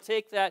people want to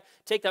take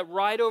that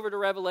right over to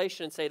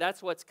Revelation and say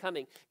that's what's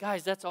coming.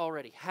 Guys, that's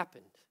already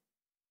happened.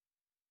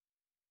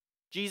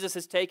 Jesus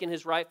has taken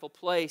his rightful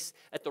place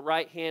at the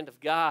right hand of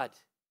God.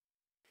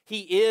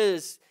 He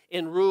is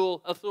in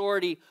rule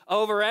authority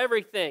over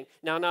everything.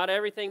 Now, not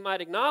everything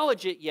might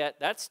acknowledge it yet.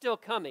 That's still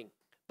coming.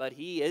 But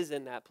he is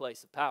in that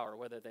place of power,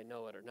 whether they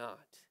know it or not.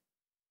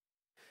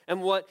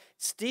 And what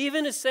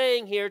Stephen is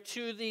saying here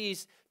to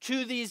these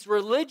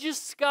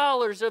religious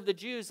scholars of the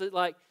Jews, that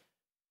like,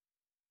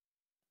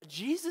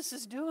 Jesus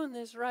is doing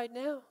this right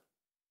now.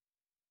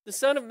 The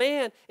Son of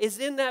Man is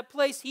in that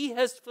place. He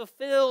has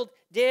fulfilled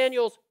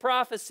Daniel's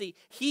prophecy.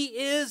 He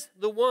is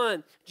the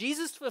one.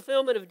 Jesus'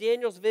 fulfillment of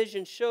Daniel's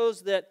vision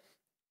shows that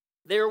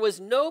there was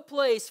no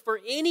place for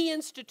any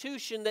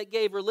institution that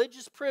gave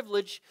religious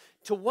privilege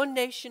to one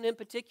nation in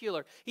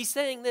particular. He's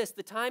saying this,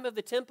 the time of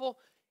the temple,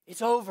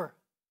 it's over.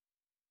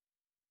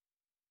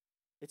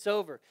 It's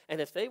over.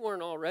 And if they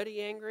weren't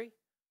already angry,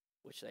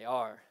 which they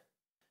are,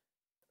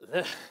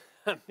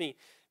 I mean,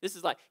 this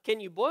is like,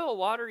 can you boil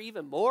water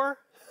even more?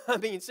 I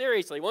mean,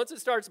 seriously, once it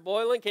starts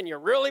boiling, can you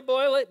really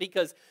boil it?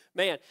 Because,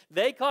 man,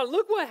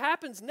 look what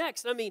happens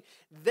next. I mean,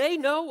 they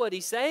know what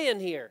he's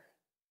saying here.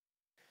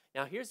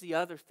 Now, here's the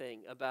other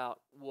thing about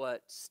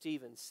what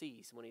Stephen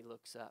sees when he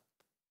looks up.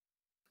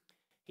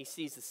 He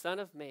sees the Son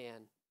of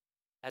Man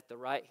at the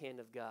right hand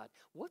of God.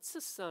 What's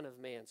the Son of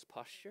Man's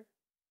posture?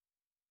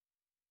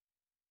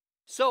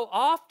 So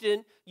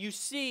often you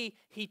see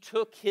he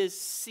took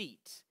his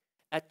seat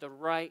at the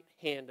right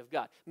hand of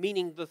God,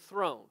 meaning the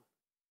throne,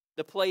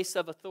 the place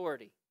of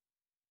authority.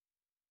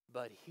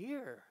 But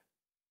here,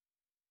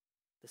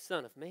 the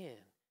Son of Man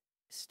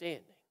is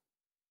standing.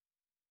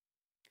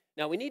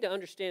 Now, we need to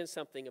understand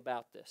something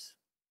about this.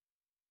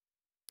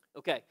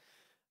 Okay.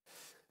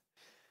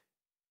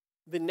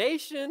 The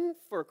nation,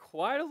 for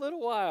quite a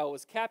little while,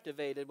 was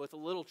captivated with a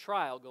little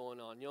trial going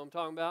on. You know what I'm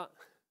talking about?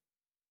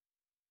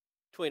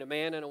 Between a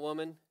man and a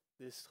woman,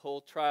 this whole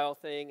trial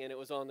thing, and it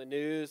was on the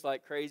news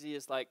like crazy.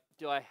 It's like,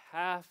 do I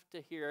have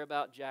to hear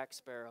about Jack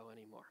Sparrow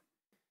anymore?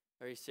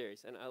 Are you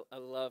serious? And I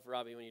love,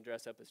 Robbie, when you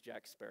dress up as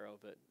Jack Sparrow,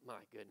 but my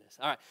goodness.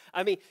 All right.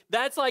 I mean,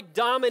 that's like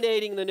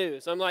dominating the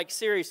news. I'm like,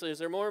 seriously, is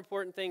there more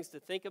important things to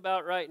think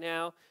about right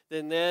now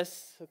than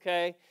this?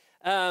 Okay.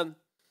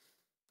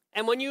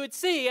 And when you would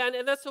see,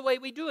 and that's the way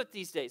we do it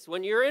these days,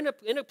 when you're in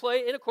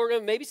a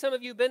courtroom, maybe some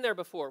of you have been there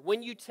before,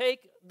 when you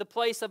take the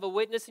place of a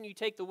witness and you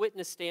take the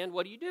witness stand,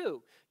 what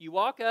do? You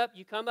walk up,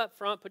 you come up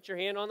front, put your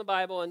hand on the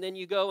Bible, and then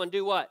you go and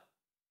do what?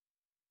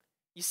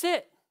 You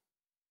sit.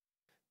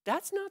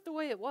 That's not the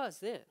way it was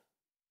then.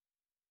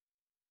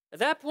 At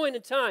that point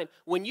in time,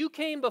 when you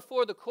came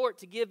before the court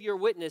to give your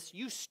witness,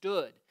 you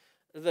stood.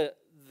 The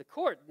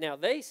court, now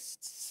they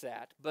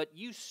sat, but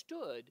you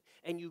stood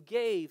and you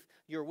gave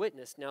your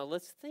witness. Now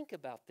let's think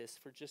about this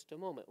for just a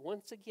moment.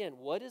 Once again,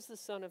 what is the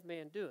Son of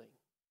Man doing?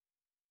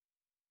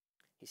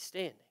 He's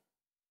standing.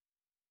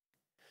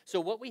 So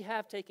what we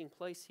have taking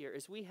place here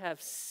is we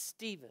have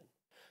Stephen,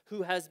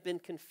 who has been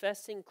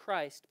confessing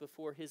Christ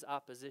before his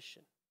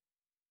opposition.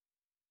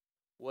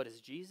 What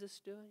is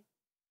Jesus doing?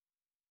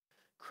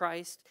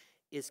 Christ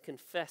is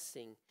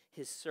confessing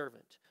his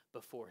servant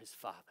before his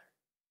Father.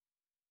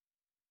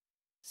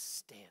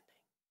 Standing.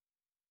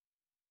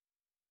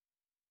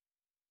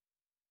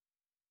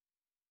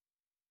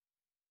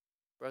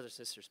 Brothers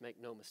and sisters,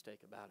 make no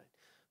mistake about it.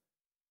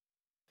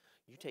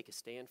 You take a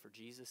stand for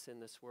Jesus in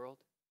this world,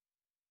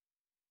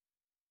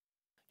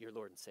 your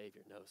Lord and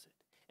Savior knows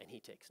it, and he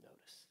takes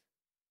notice.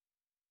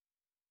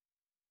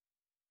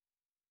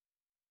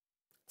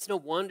 It's no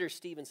wonder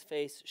Stephen's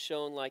face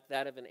shone like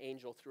that of an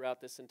angel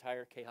throughout this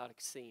entire chaotic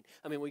scene.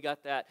 I mean, we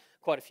got that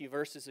quite a few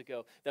verses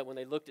ago, that when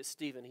they looked at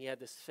Stephen, he had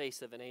this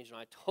face of an angel.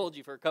 I told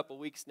you for a couple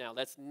weeks now,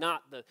 that's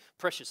not the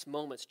precious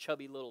moments,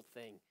 chubby little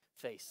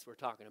face we're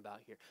talking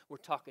about here. We're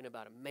talking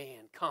about a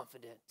man,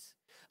 confident,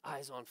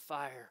 eyes on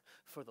fire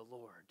for the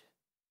Lord.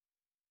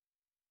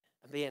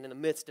 A man in the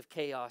midst of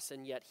chaos,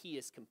 and yet he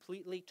is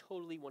completely,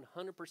 totally,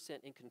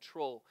 100% in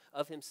control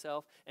of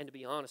himself, and to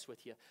be honest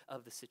with you,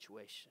 of the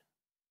situation.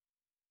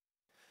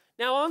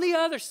 Now, on the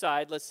other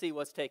side, let's see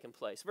what's taking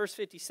place. Verse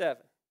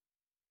 57.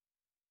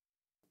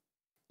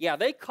 Yeah,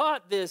 they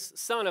caught this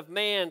Son of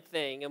Man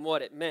thing and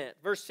what it meant.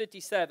 Verse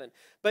 57.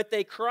 But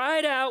they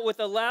cried out with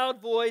a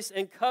loud voice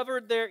and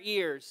covered their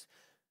ears.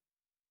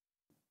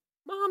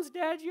 Moms,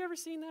 Dad, you ever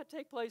seen that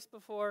take place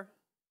before?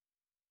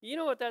 You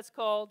know what that's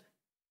called?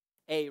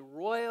 A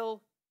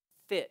royal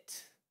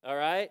fit, all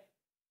right?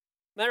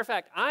 Matter of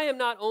fact, I am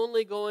not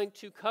only going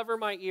to cover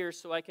my ears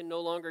so I can no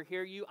longer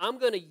hear you, I'm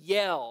going to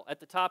yell at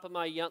the top of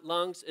my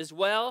lungs as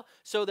well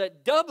so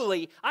that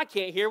doubly I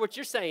can't hear what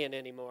you're saying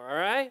anymore, all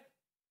right?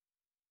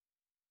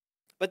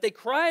 But they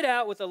cried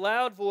out with a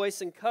loud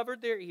voice and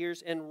covered their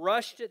ears and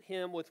rushed at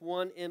him with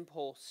one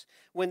impulse.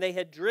 When they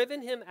had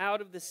driven him out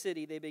of the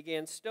city, they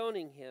began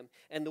stoning him,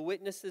 and the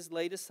witnesses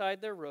laid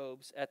aside their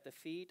robes at the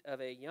feet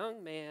of a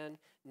young man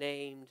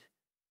named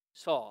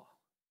Saul.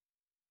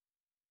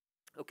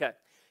 Okay.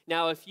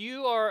 Now, if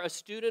you are a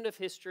student of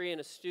history and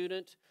a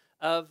student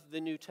of the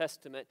New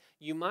Testament,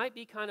 you might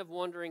be kind of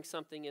wondering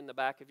something in the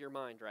back of your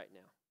mind right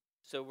now.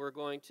 So we're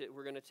going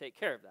to take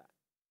care of that,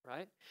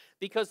 right?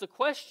 Because the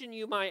question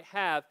you might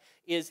have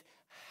is,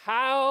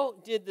 how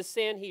did the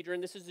Sanhedrin,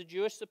 this is the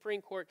Jewish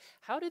Supreme Court,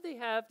 how did they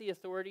have the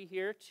authority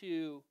here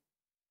to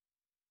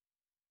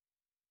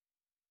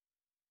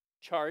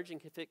charge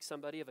and convict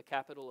somebody of a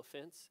capital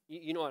offense?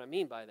 You know what I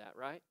mean by that,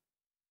 right?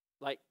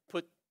 Like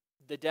put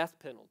the death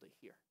penalty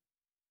here.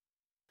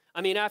 I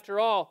mean, after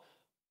all,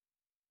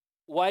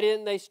 why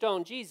didn't they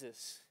stone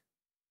Jesus?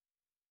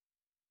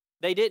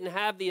 They didn't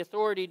have the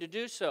authority to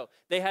do so.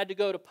 They had to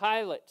go to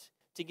Pilate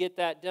to get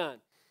that done.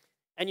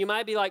 And you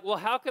might be like, well,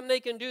 how come they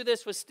can do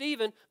this with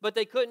Stephen, but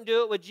they couldn't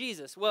do it with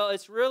Jesus? Well,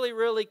 it's really,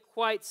 really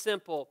quite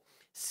simple.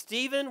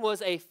 Stephen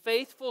was a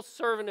faithful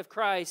servant of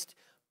Christ,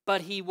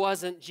 but he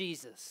wasn't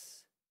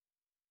Jesus.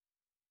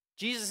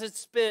 Jesus had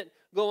spent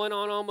going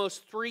on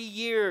almost 3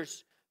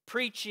 years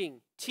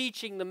preaching,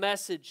 teaching the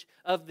message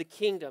of the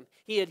kingdom.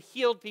 He had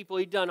healed people.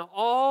 He'd done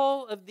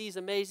all of these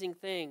amazing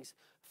things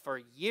for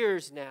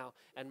years now.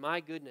 And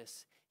my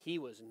goodness, he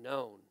was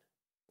known,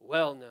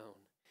 well known.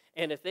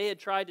 And if they had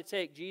tried to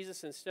take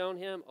Jesus and stone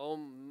him, oh,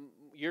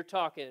 you're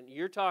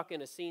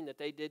talking a scene that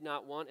they did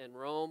not want, and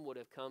Rome would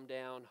have come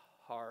down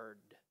hard.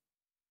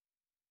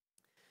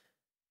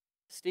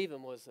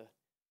 Stephen was an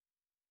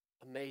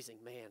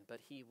amazing man, but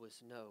he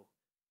was no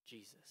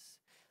Jesus.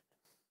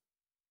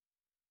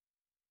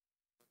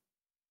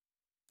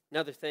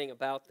 Another thing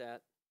about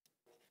that,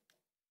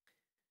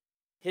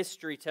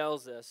 history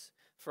tells us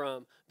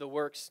from the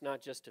works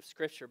not just of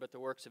Scripture, but the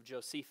works of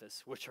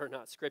Josephus, which are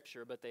not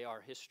Scripture, but they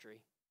are history,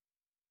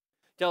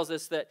 tells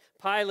us that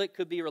Pilate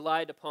could be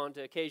relied upon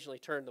to occasionally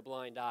turn the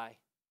blind eye,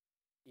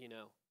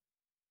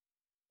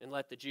 and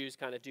let the Jews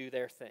kind of do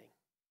their thing.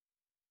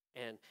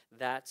 And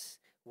that's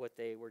what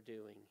they were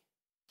doing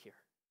here.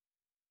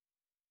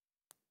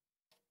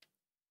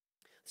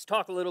 Let's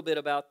talk a little bit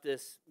about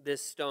this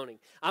stoning.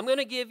 I'm going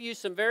to give you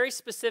some very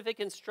specific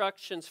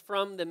instructions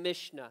from the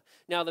Mishnah.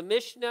 Now, the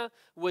Mishnah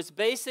was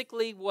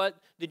basically what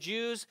the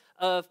Jews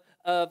of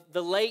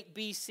the late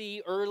BC,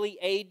 early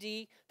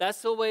AD,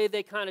 that's the way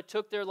they kind of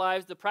took their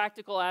lives, the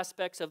practical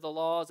aspects of the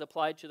laws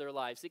applied to their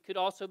lives. It could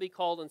also be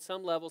called, on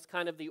some levels,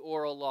 kind of the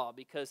oral law,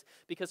 because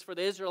for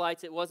the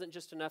Israelites, it wasn't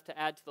just enough to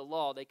add to the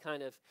law. They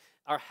kind of,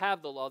 or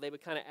have the law, they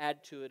would kind of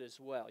add to it as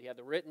well. You have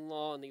the written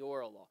law and the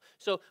oral law.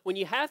 So when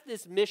you have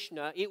this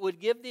Mishnah, it would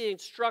give the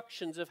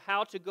instructions of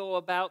how to go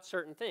about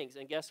certain things.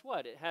 And guess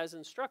what? It has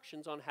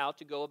instructions on how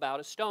to go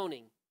about a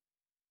stoning.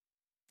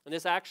 And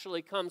this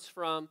actually comes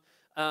from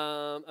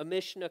a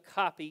Mishnah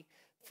copy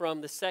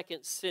from the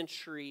 2nd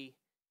century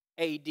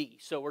AD.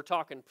 So we're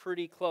talking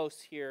pretty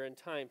close here in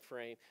time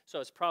frame.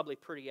 So it's probably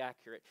pretty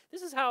accurate.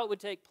 This is how it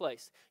would take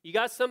place. You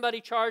got somebody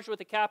charged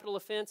with a capital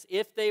offense.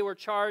 If they were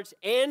charged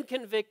and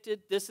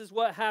convicted, this is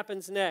what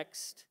happens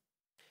next.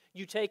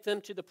 You take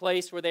them to the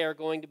place where they are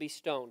going to be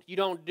stoned. You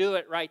don't do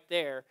it right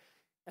there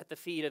at the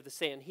feet of the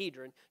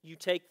Sanhedrin. You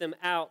take them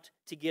out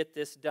to get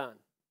this done.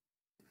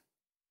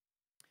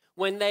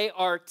 When they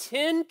are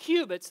 10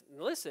 cubits,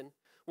 listen,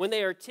 when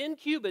they are 10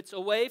 cubits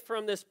away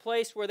from this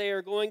place where they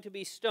are going to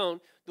be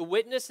stoned, the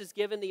witness is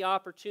given the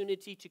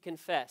opportunity to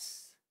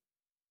confess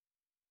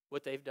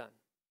what they've done.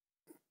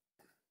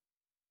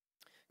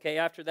 Okay,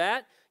 after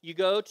that, you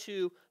go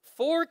to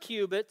 4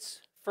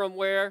 cubits from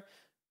where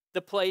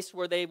the place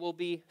where they will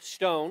be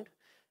stoned,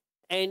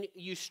 and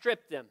you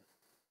strip them.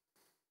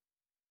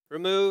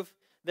 Remove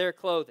their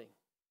clothing.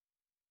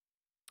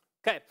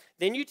 Okay,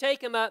 then you take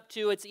them up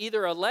to, it's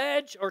either a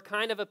ledge or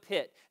kind of a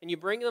pit, and you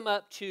bring them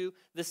up to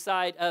the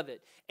side of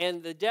it.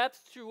 And the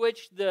depth through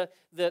which the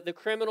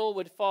criminal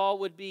would fall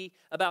would be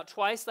about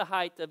twice the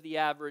height of the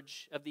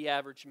average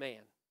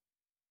man.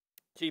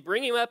 So you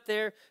bring him up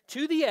there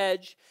to the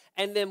edge,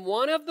 and then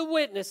one of the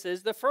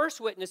witnesses, the first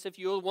witness, if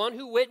you will, one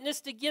who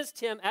witnessed against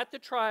him at the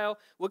trial,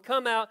 would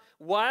come out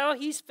while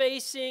he's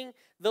facing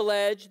the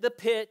ledge, the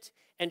pit,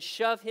 and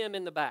shove him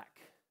in the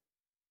back.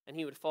 And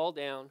he would fall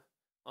down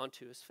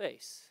onto his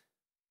face.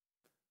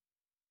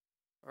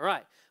 All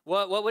right.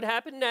 What would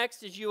happen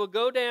next is you will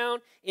go down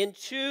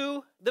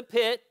into the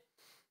pit.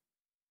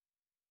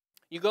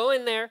 You go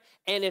in there,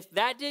 and if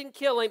that didn't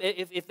kill him,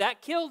 if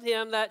that killed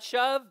him, that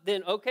shove,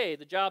 then okay,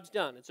 the job's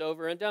done. It's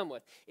over and done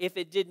with. If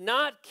it did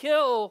not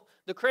kill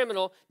the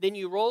criminal, then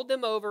you rolled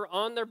them over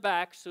on their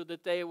back so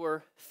that they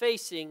were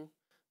facing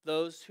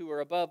those who were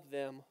above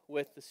them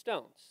with the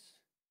stones.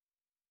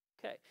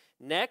 Okay.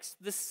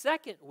 Next, the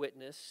second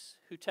witness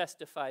who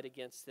testified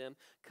against them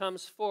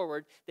comes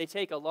forward. They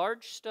take a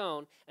large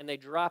stone and they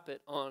drop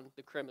it on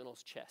the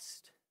criminal's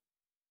chest.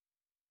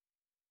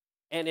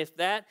 And if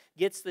that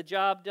gets the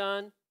job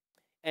done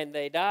and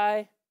they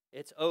die,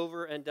 it's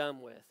over and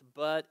done with.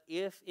 But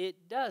if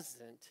it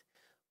doesn't,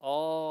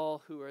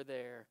 all who are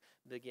there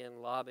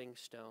begin lobbing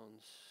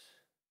stones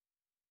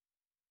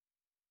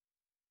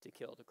to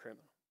kill the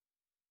criminal.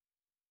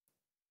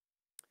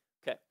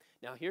 Okay,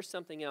 now here's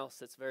something else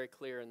that's very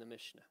clear in the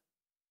Mishnah.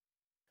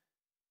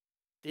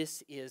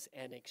 This is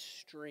an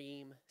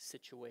extreme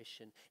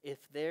situation.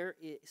 If there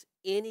is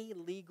any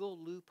legal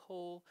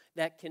loophole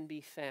that can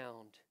be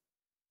found,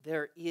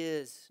 there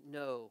is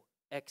no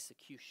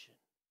execution.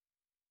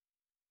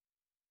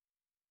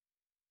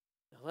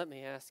 Now let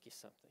me ask you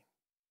something.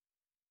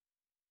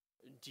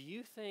 Do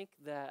you think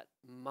that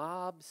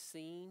mob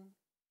scene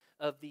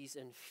of these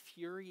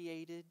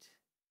infuriated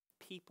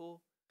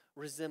people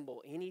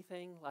resemble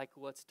anything like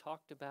what's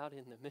talked about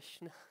in the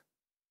Mishnah?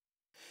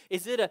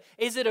 Is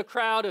it a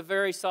crowd of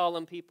very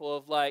solemn people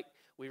of like,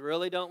 we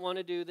really don't want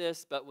to do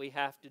this, but we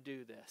have to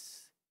do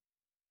this?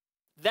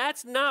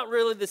 That's not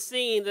really the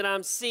scene that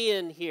I'm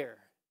seeing here.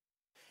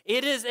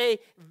 It is a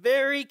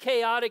very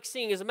chaotic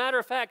scene. As a matter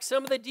of fact,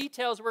 some of the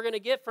details we're going to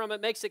get from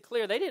it makes it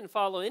clear they didn't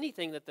follow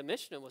anything that the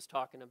Mishnah was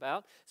talking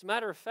about. As a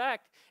matter of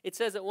fact, it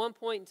says at one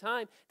point in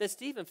time that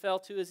Stephen fell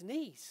to his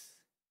knees.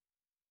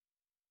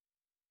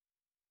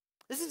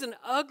 This is an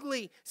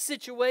ugly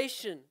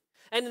situation.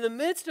 And in the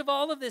midst of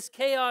all of this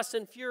chaos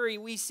and fury,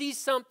 we see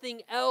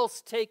something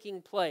else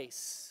taking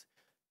place.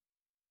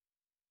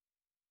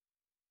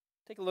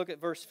 Take a look at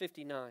verse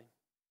 59.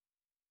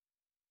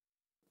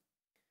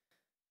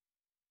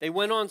 They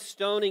went on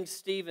stoning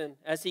Stephen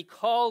as he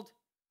called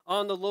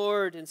on the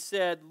Lord and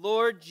said,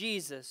 Lord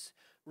Jesus,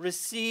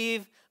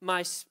 receive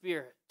my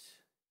spirit.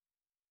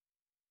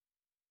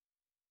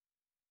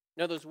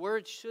 Now, those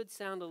words should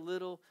sound a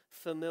little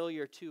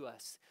familiar to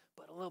us,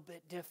 but a little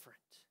bit different.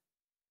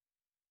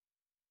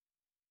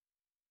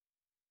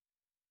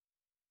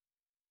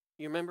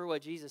 You remember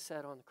what Jesus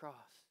said on the cross?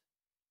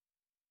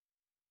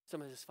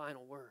 Some of his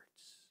final words.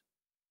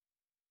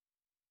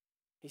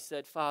 He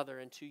said, Father,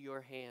 into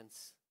your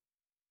hands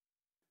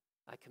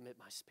I commit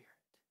my spirit.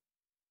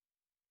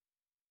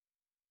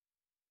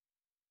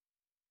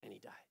 And he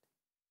died.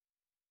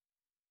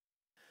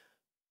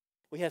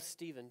 We have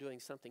Stephen doing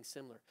something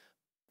similar.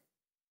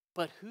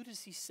 But who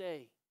does he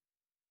say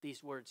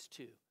these words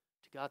to?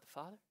 To God the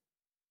Father?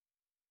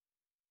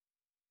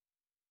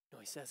 No,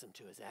 he says them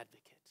to his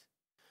advocate,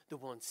 the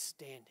one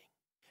standing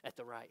at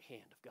the right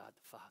hand of God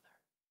the Father.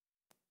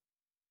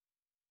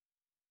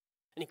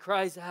 And he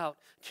cries out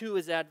to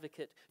his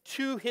advocate,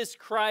 to his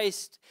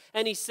Christ,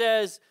 and he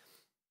says,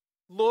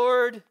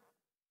 Lord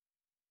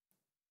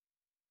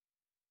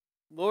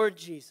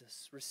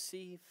Jesus,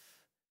 receive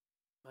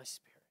my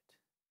spirit.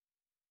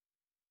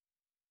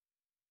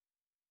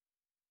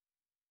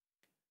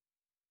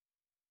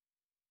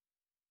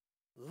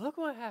 Look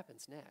what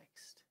happens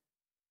next.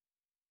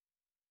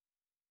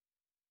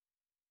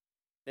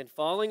 Then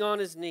falling on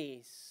his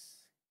knees,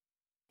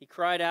 he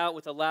cried out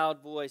with a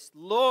loud voice,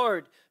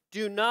 Lord,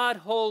 do not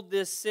hold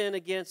this sin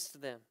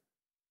against them.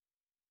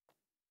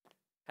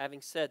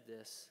 Having said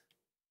this,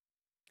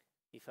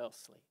 he fell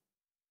asleep.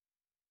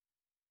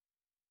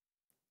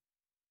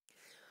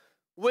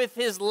 With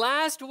his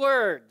last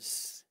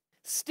words,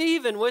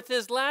 Stephen, with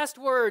his last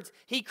words,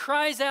 he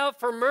cries out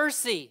for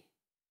mercy,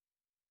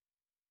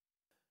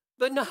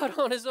 but not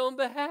on his own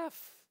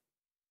behalf.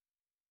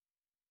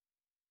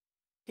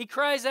 He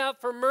cries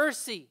out for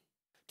mercy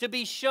to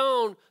be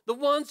shown the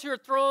ones who are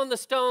throwing the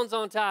stones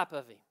on top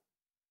of him.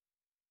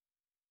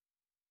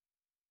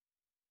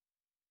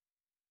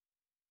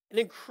 An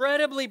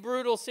incredibly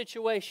brutal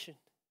situation.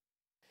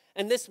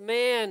 And this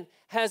man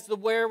has the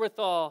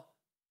wherewithal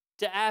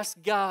to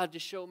ask God to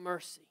show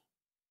mercy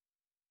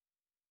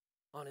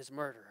on his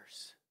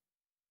murderers.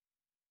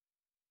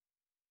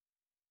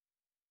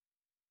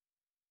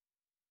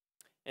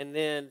 And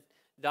then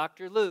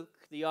Dr. Luke,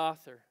 the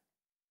author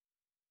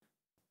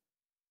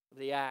of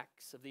the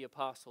Acts of the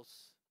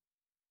Apostles,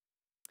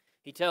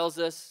 he tells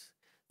us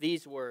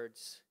these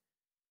words,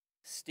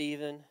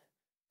 Stephen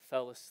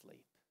fell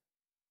asleep.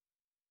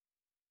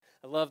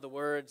 I love the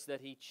words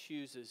that he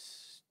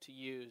chooses to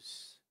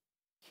use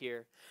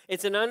here.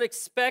 It's an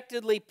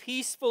unexpectedly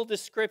peaceful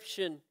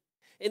description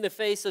in the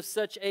face of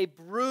such a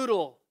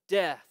brutal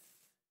death.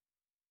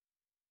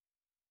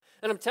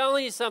 And I'm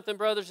telling you something,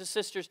 brothers and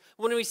sisters,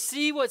 when we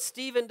see what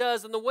Stephen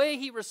does and the way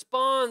he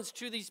responds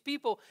to these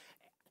people,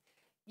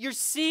 you're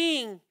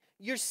seeing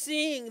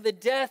the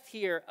death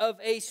here of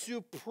a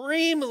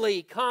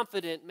supremely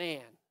confident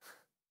man.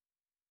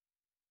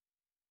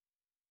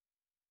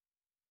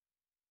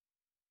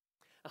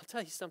 I'll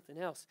tell you something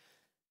else.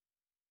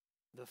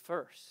 The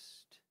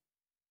first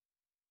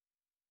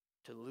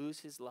to lose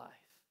his life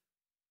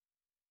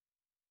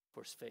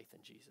for his faith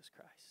in Jesus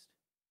Christ.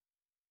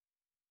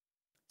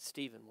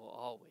 Stephen will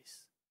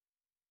always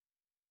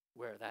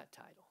wear that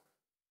title.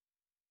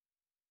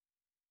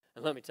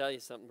 And let me tell you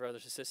something,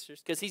 brothers and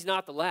sisters, because he's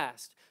not the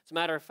last. As a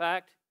matter of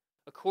fact,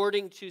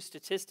 according to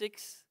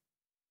statistics,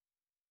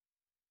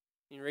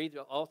 you can read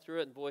all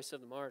through it in Voice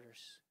of the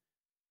Martyrs.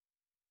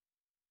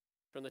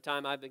 From the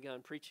time I've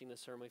begun preaching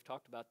this sermon, we've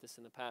talked about this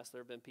in the past, there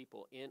have been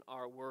people in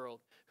our world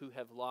who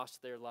have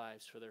lost their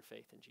lives for their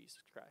faith in Jesus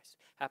Christ.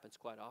 Happens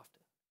quite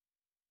often.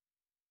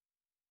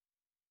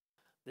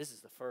 This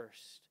is the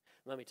first.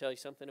 Let me tell you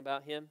something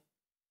about him.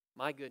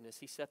 My goodness,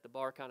 he set the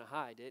bar kind of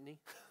high, didn't he?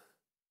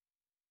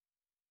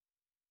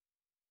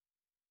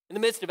 In the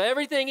midst of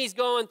everything he's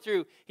going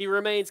through, he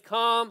remains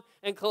calm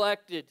and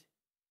collected.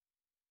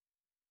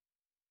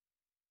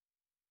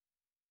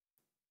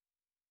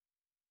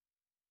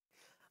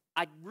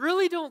 I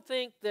really don't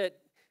think that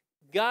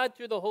God,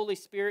 through the Holy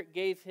Spirit,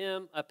 gave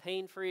him a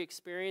pain-free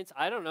experience.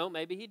 I don't know.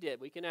 Maybe he did.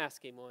 We can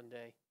ask him one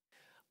day.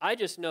 I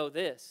just know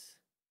this.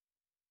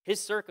 His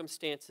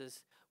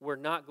circumstances were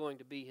not going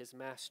to be his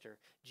master.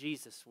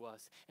 Jesus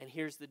was. And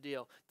here's the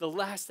deal. The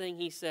last thing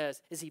he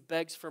says is he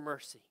begs for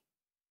mercy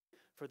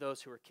for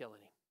those who are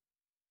killing him.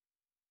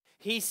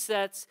 He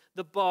sets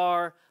the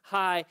bar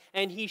high,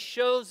 and he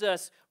shows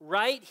us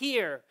right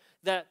here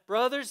that,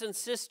 brothers and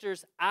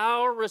sisters,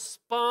 our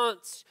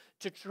response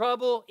to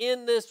trouble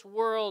in this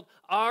world,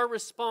 our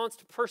response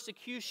to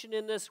persecution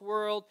in this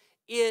world,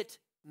 it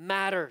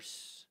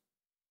matters.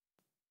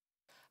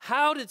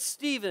 How did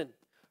Stephen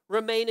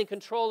remain in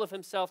control of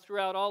himself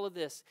throughout all of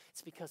this?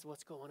 It's because of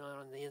what's going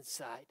on the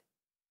inside.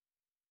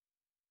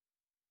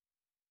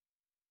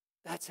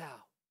 That's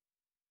how.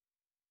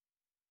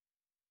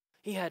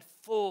 He had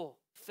full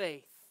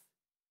faith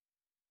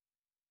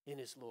in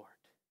his Lord.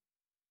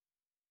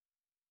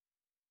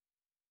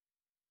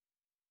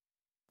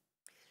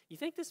 You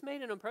think this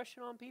made an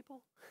impression on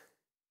people?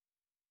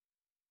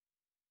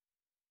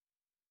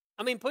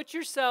 I mean, put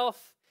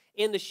yourself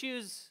in the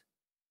shoes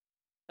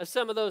of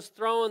some of those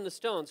throwing the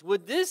stones.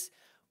 Would this,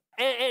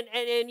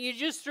 and you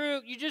just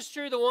threw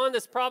the one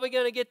that's probably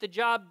going to get the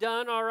job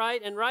done, all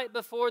right? And right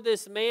before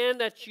this man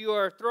that you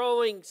are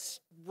throwing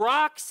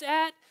rocks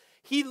at,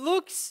 he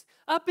looks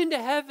up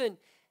into heaven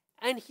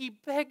and he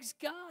begs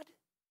God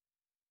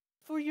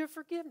for your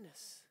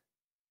forgiveness.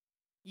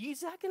 Is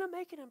that going to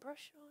make an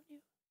impression on you?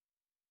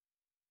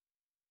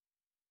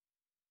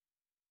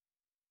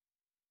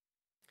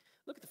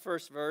 Look at the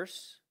first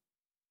verse,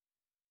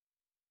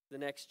 the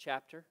next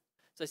chapter.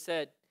 As I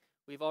said,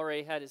 we've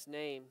already had his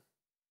name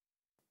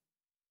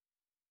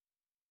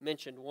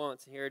mentioned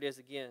once, and here it is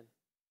again.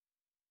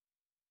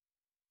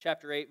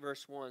 Chapter 8,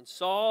 verse 1.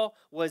 Saul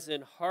was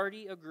in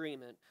hearty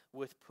agreement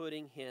with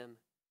putting him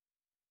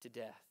to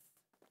death.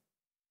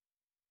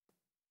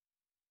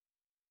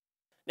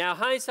 Now,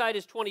 hindsight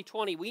is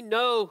 20/20. We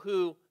know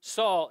who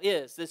Saul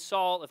is. This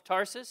Saul of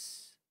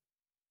Tarsus.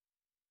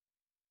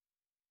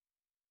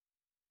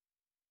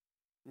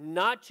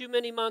 Not too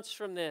many months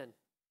from then,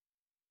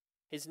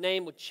 his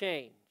name would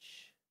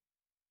change.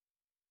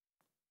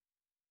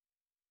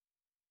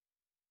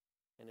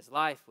 And his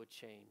life would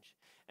change.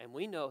 And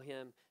we know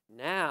him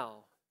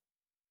now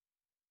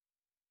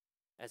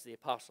as the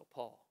Apostle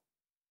Paul.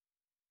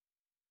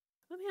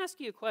 Let me ask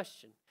you a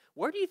question.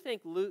 Where do you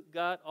think Luke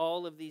got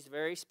all of these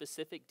very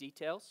specific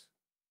details?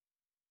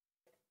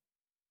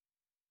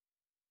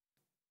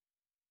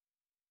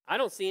 I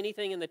don't see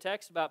anything in the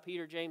text about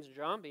Peter, James, and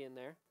John being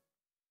there.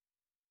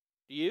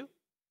 Do you?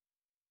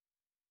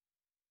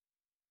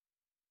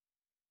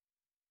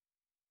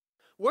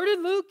 Where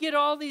did Luke get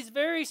all these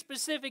very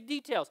specific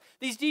details?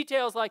 These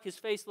details like his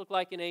face looked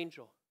like an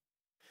angel.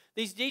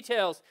 These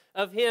details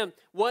of him,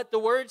 what the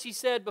words he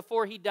said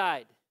before he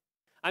died.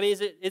 I mean,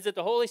 is it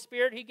the Holy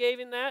Spirit he gave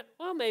him that?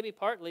 Well, maybe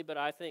partly, but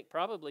I think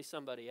probably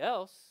somebody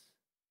else.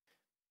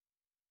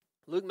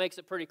 Luke makes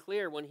it pretty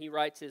clear when he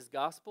writes his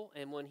gospel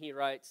and when he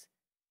writes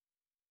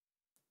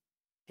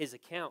his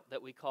account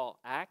that we call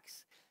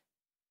Acts,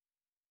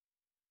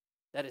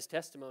 that his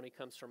testimony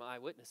comes from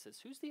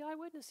eyewitnesses. Who's the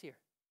eyewitness here?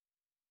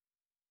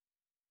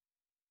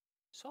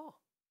 Saul.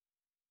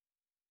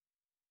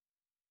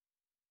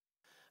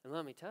 And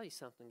let me tell you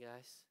something,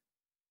 guys.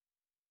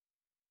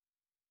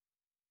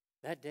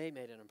 That day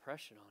made an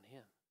impression on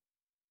him.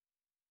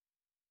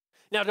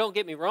 Now, don't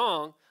get me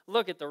wrong.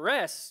 Look at the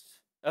rest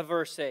of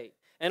verse 8.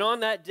 And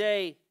on that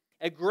day,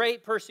 a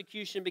great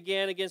persecution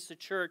began against the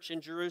church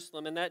in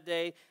Jerusalem. And that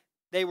day,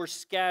 they were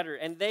scattered.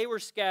 And they were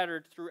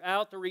scattered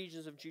throughout the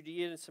regions of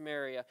Judea and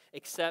Samaria,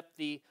 except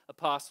the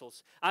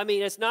apostles. I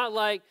mean, it's not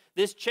like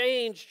this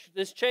changed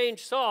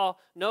Saul.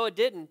 No, it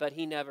didn't, but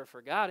he never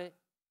forgot it.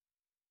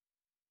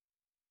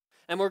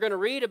 And we're going to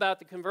read about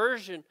the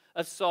conversion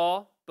of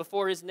Saul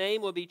before his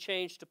name will be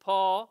changed to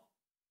Paul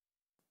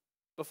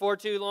before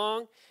too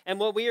long. And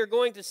what we are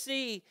going to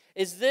see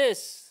is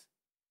this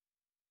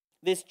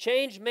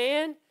changed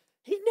man,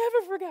 he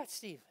never forgot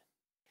Stephen.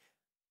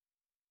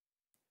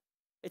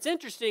 It's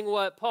interesting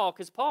what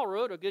because Paul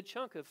wrote a good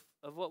chunk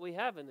of what we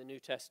have in the New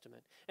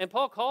Testament. And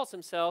Paul calls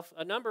himself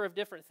a number of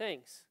different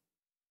things.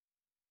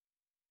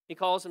 He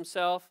calls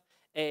himself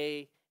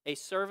a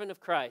servant of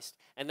Christ.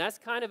 And that's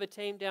kind of a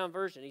tamed down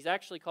version. He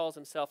actually calls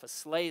himself a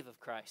slave of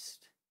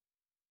Christ.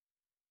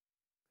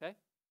 Okay?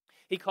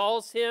 He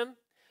calls him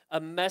a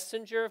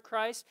messenger of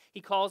Christ.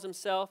 He calls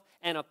himself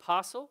an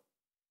apostle.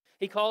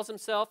 He calls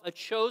himself a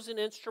chosen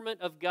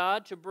instrument of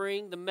God to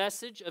bring the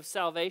message of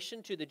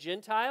salvation to the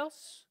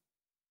Gentiles.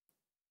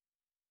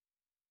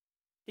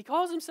 He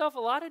calls himself a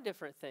lot of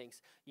different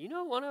things. You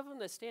know one of them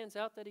that stands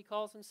out that he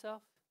calls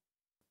himself?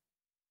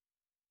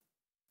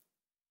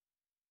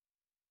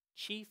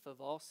 Chief of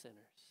all sinners.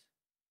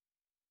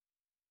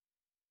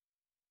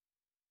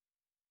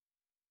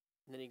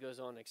 And then he goes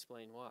on to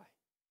explain why.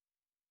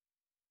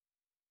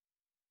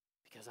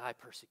 Because I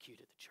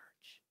persecuted the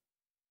church.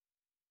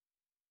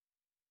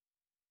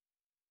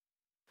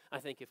 I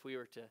think if we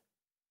were to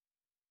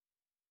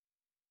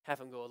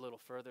have him go a little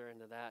further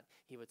into that,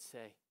 he would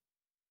say,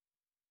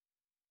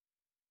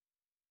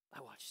 I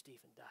watched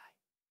Stephen die.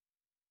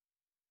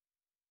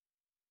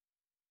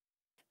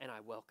 And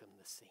I welcome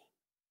the scene.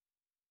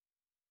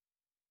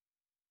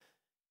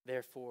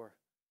 Therefore,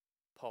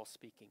 Paul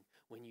speaking,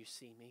 when you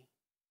see me,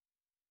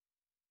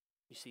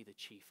 you see the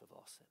chief of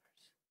all sinners.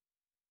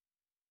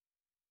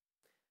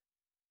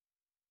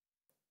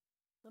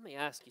 Let me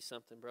ask you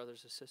something,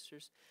 brothers and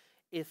sisters.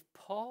 If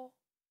Paul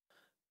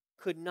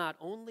could not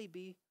only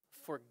be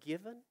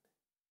forgiven,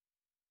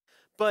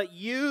 but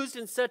used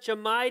in such a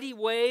mighty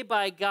way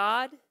by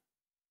God,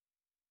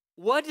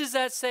 what does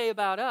that say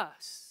about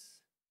us?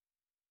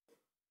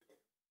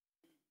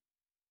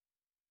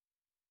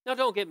 Now,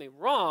 don't get me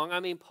wrong. I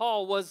mean,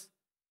 Paul was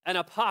an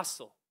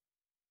apostle,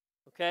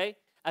 okay?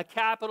 A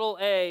capital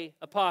A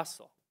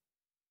apostle.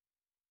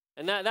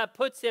 And that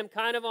puts him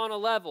kind of on a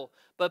level.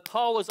 But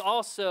Paul was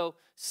also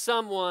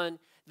someone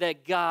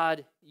that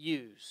God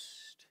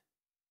used.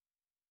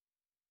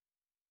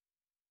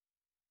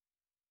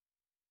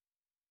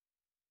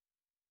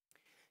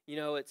 You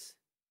know, it's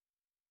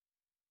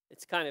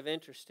kind of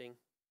interesting.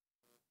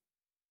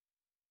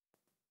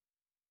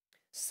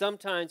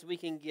 Sometimes we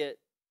can get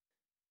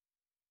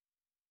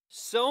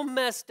so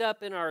messed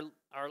up in our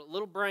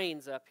little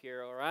brains up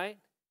here, all right,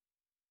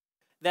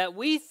 that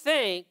we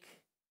think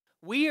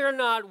we are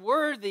not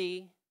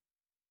worthy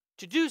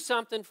to do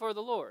something for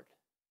the Lord.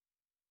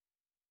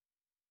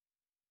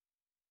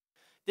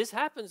 This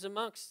happens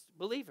amongst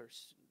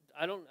believers.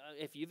 I don't,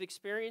 if you've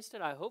experienced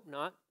it, I hope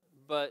not,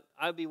 but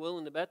I'd be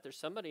willing to bet there's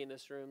somebody in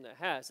this room that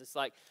has. It's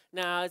like,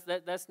 nah,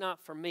 that's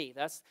not for me.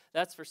 That's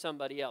for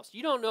somebody else.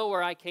 You don't know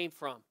where I came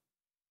from.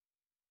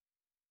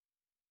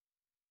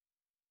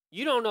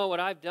 You don't know what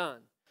I've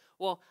done.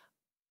 Well,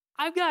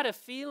 I've got a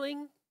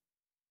feeling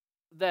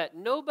that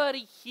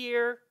nobody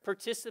here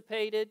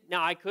participated,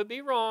 now I could be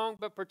wrong,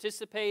 but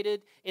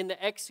participated in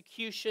the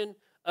execution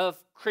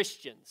of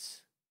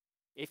Christians.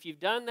 If you've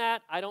done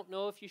that, I don't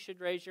know if you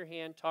should raise your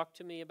hand. Talk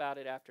to me about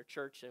it after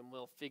church and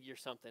we'll figure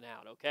something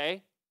out,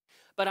 okay?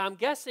 But I'm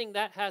guessing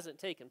that hasn't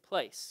taken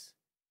place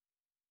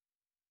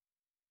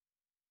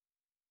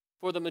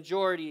for the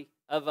majority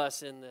of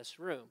us in this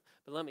room.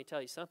 But let me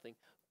tell you something.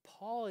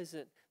 Paul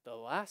isn't the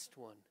last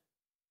one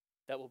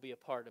that will be a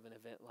part of an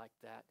event like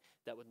that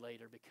would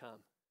later become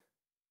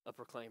a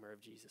proclaimer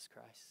of Jesus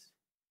Christ.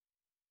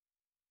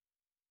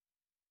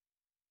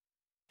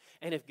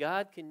 And if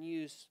God can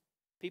use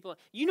people,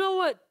 you know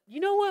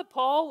what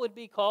Paul would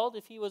be called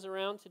if he was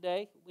around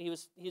today?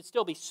 He'd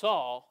still be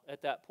Saul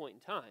at that point in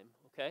time,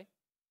 okay?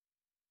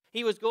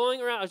 He was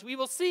going around, as we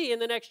will see in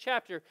the next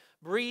chapter,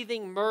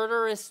 breathing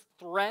murderous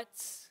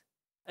threats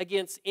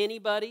against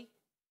anybody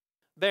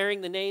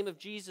bearing the name of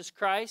Jesus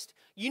Christ.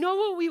 You know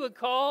what we would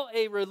call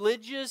a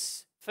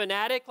religious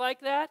fanatic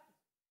like that?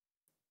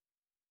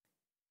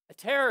 A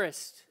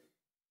terrorist.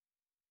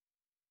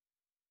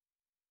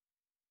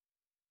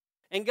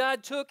 And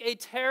God took a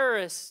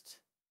terrorist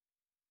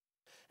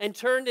and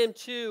turned him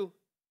to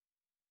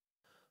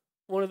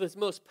one of his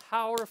most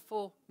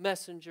powerful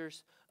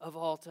messengers of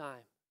all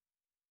time.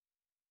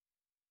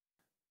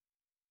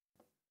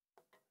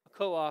 A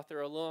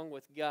co-author along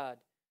with God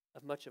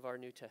of much of our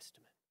New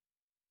Testament.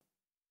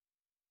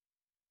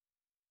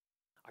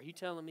 Are you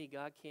telling me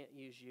God can't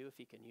use you if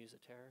he can use a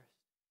terrorist?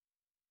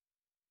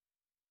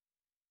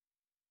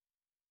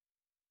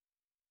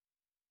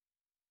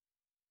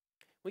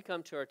 We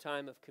come to our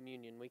time of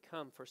communion. We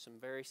come for some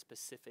very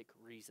specific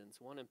reasons,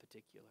 one in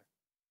particular.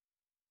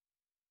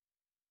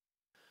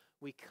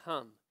 We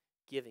come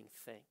giving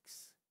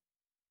thanks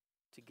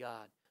to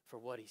God for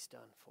what he's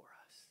done for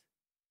us.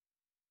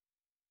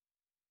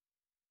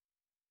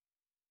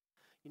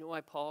 You know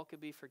why Paul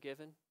could be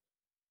forgiven?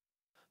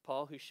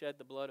 Paul, who shed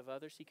the blood of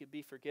others, he could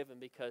be forgiven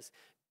because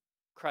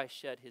Christ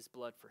shed his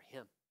blood for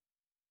him.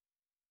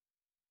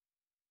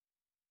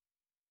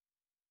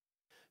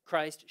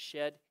 Christ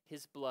shed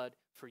his blood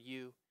for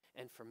you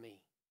and for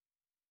me.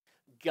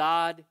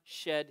 God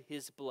shed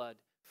his blood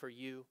for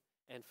you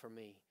and for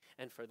me.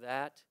 And for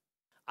that,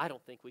 I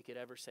don't think we could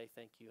ever say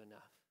thank you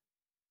enough.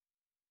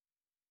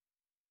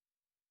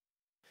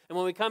 And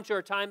when we come to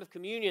our time of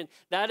communion,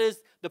 that is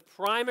the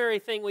primary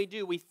thing we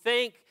do. We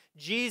thank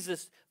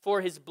Jesus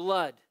for his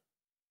blood.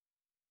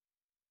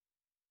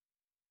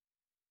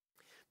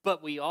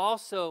 But we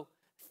also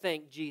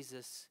thank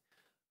Jesus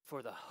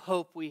for the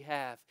hope we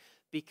have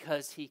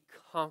because he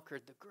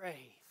conquered the grave.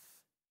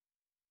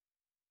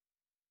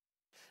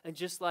 And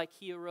just like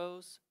he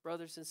arose,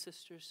 brothers and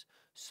sisters,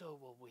 so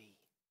will we.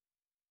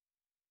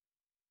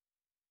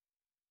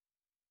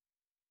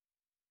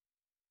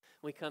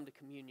 When we come to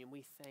communion,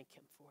 we thank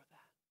him for that.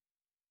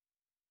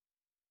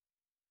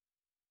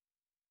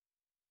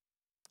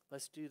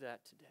 Let's do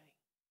that today.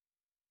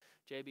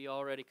 JB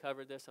already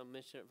covered this. I'll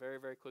mention it very,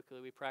 very quickly.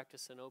 We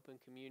practice an open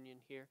communion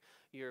here.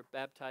 You're a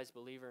baptized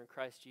believer in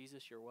Christ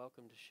Jesus. You're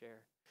welcome to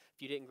share.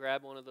 If you didn't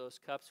grab one of those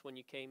cups when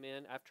you came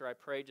in, after I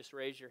pray, just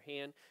raise your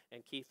hand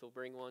and Keith will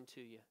bring one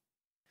to you.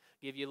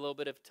 Give you a little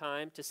bit of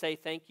time to say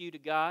thank you to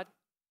God.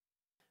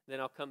 Then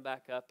I'll come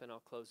back up and I'll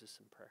close this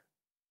in prayer.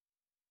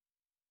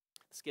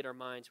 Let's get our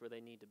minds where they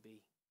need to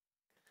be.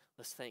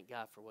 Let's thank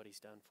God for what he's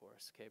done for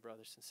us. Okay,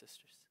 brothers and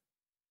sisters?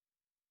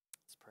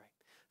 Let's pray.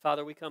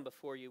 Father, we come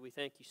before you. We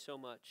thank you so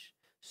much,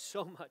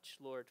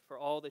 Lord, for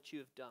all that you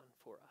have done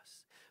for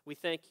us. We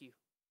thank you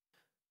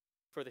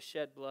for the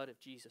shed blood of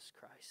Jesus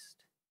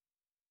Christ.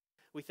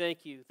 We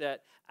thank you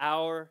that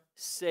our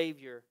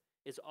Savior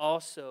is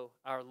also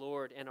our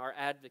Lord and our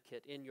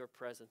advocate in your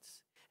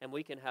presence, and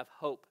we can have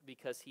hope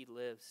because he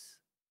lives.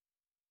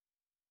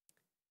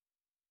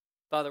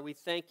 Father, we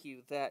thank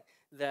you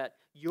that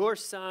your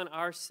Son,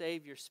 our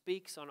Savior,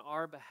 speaks on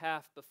our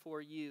behalf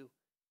before you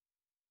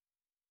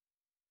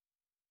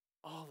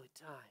all the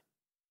time.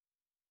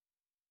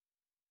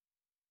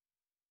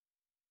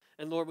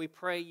 And Lord, we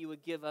pray you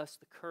would give us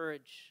the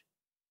courage,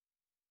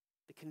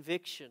 the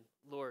conviction,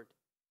 Lord,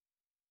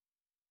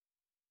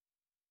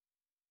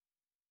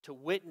 to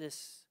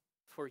witness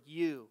for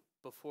you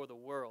before the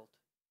world,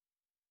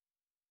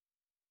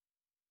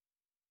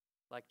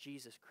 like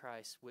Jesus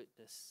Christ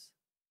witnessed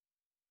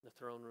in the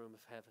throne room of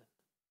heaven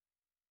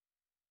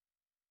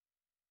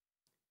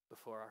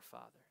before our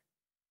Father,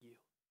 you.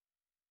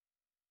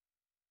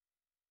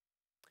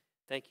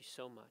 Thank you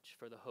so much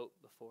for the hope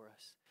before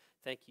us.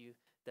 Thank you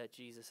that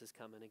Jesus is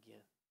coming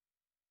again.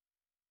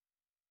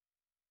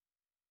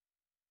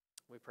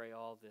 We pray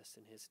all this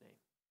in his name.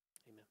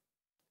 Amen.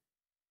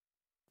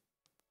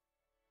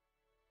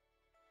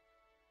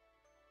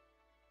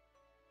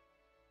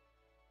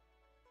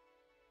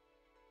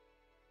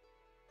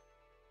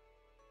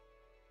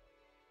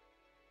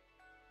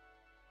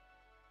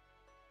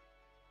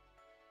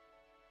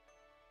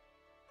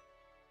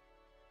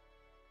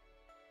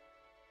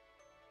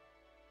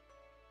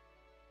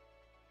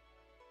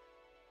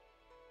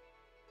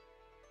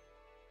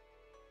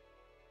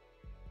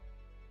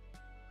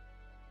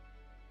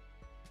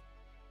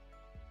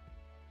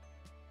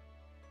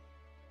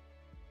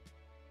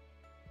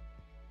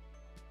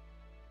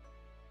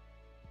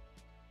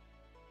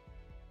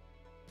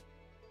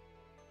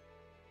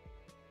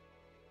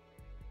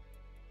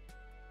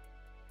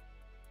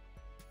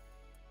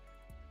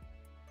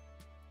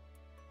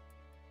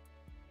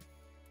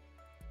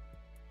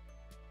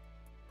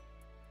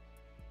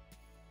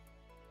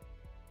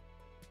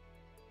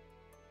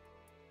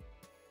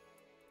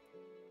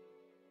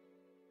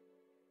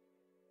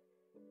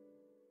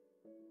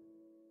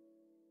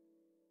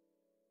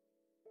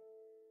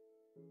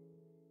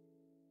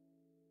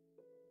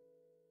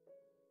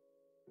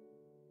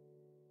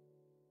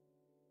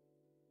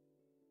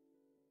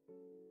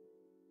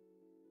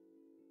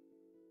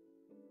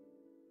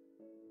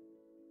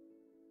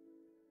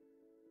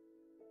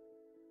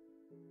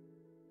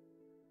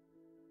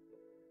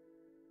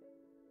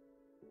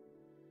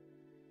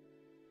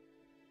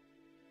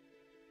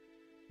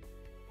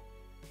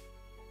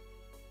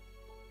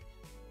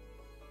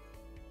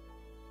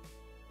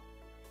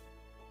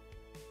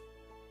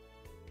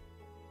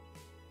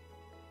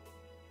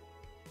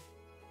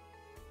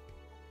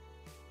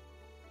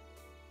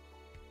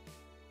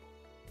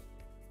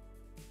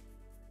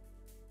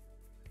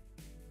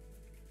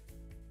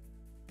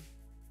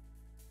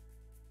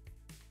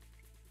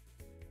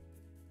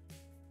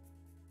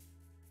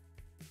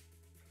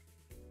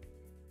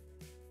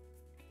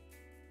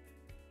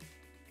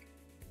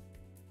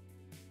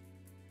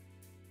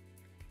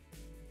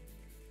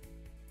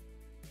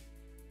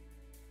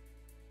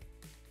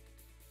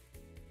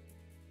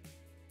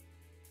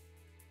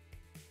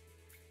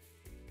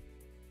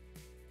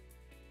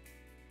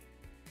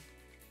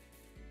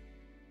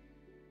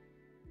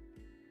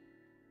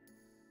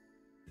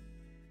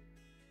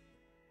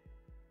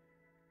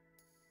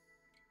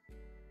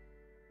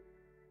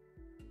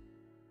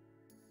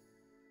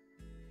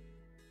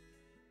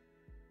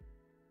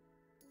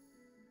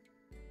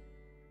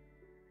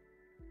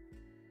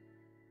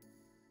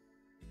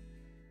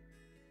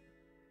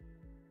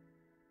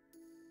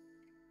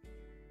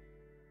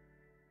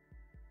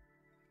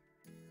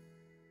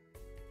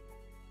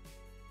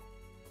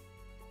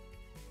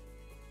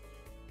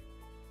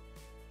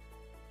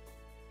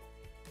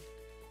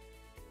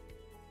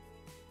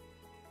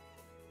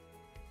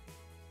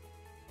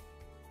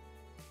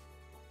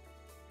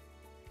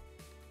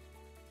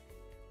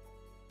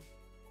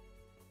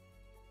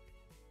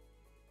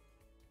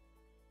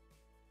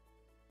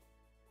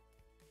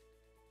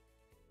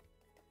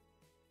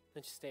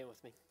 Would you stand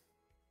with me?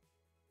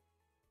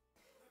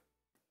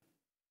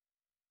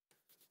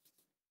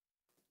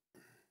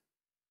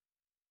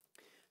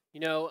 You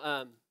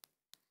know,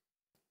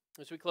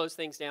 as we close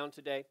things down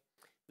today,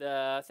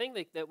 the thing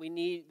that we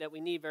need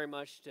very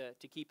much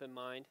to keep in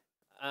mind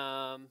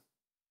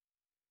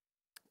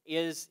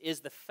is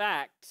the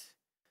fact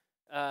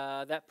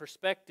that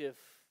perspective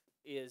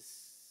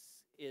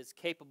is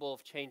capable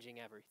of changing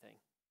everything.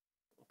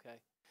 Okay,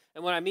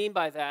 and what I mean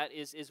by that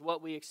is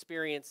what we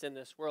experience in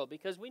this world,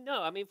 because we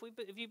know. I mean,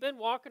 if you've been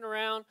walking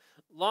around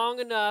long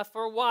enough,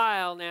 for a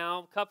while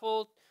now,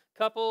 couple,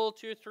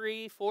 2,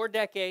 3, 4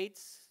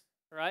 decades,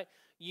 right?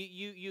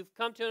 You've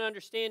come to an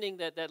understanding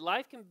that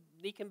life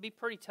can be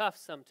pretty tough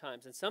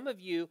sometimes, and some of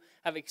you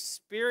have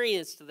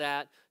experienced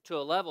that to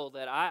a level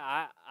that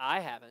I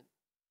haven't.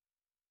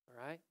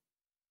 All right.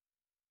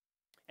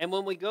 And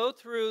when we go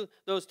through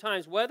those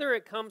times, whether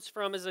it comes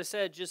from, as I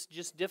said,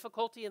 just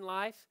difficulty in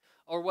life,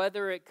 or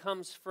whether it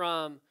comes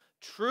from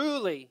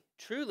truly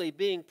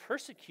being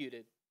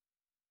persecuted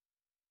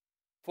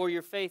for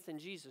your faith in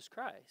Jesus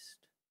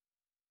Christ,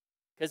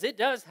 because it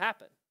does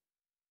happen.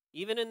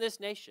 Even in this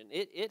nation,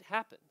 it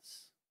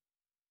happens,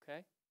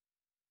 okay?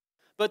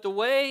 But the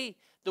way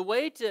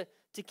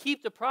to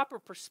keep the proper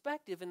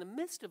perspective in the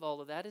midst of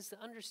all of that is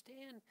to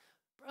understand,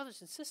 brothers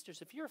and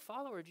sisters, if you're a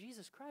follower of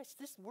Jesus Christ,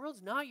 this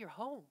world's not your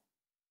home.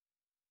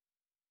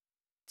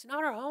 It's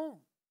not our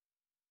home.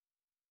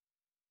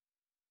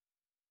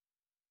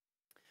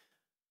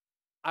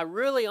 I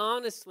really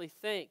honestly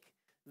think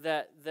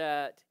that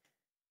the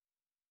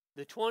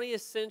 20th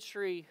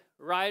century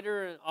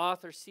writer and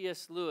author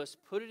C.S. Lewis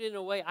put it in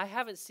a way I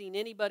haven't seen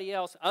anybody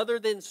else other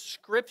than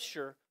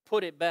Scripture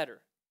put it better.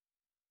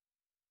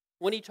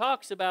 When he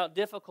talks about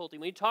difficulty,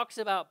 when he talks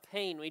about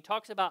pain, when he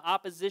talks about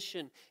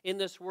opposition in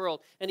this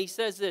world, and he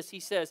says this, he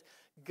says,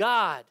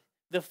 God,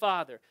 the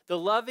Father, the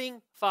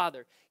loving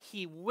Father,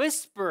 He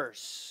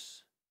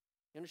whispers,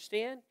 you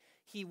understand?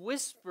 He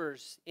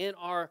whispers in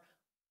our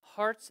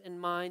hearts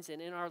and minds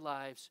and in our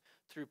lives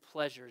through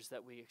pleasures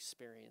that we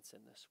experience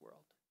in this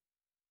world.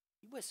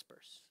 He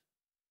whispers.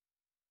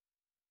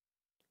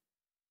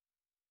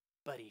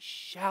 But He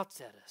shouts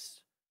at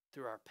us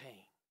through our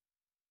pain.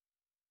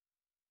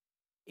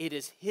 It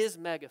is His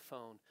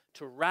megaphone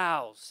to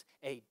rouse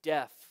a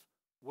deaf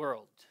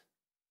world.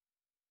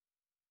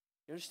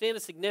 You understand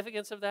the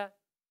significance of that?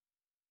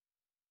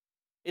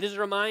 It is a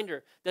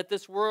reminder that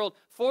this world,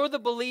 for the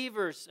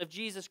believers of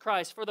Jesus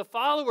Christ, for the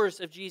followers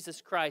of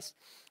Jesus Christ,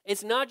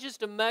 it's not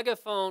just a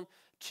megaphone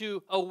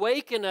to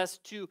awaken us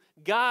to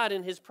God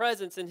and His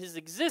presence and His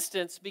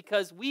existence,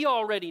 because we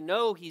already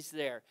know He's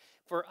there.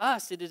 For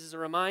us, it is a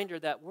reminder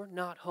that we're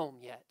not home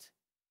yet.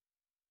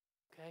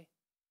 Okay?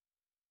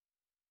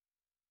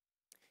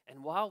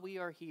 And while we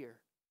are here,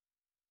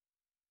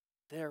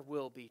 there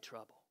will be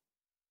trouble.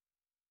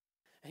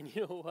 And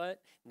you know what?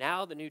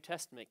 Now the New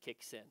Testament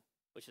kicks in,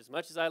 which, as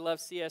much as I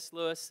love C.S.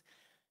 Lewis,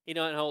 he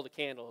doesn't hold a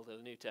candle to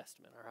the New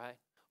Testament, all right?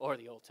 Or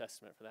the Old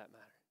Testament, for that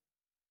matter.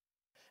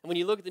 And when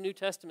you look at the New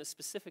Testament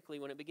specifically,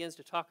 when it begins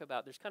to talk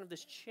about, there's kind of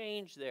this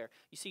change there.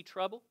 You see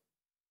trouble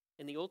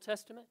in the Old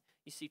Testament.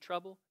 You see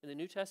trouble in the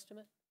New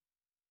Testament.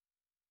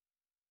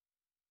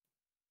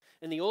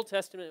 In the Old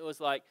Testament, it was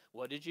like,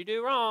 what did you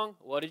do wrong?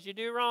 What did you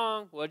do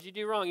wrong? What did you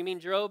do wrong? You mean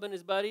Job and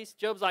his buddies?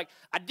 Job's like,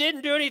 I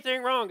didn't do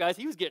anything wrong, guys.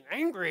 He was getting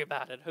angry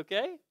about it,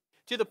 okay?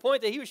 To the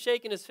point that he was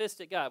shaking his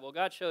fist at God. Well,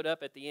 God showed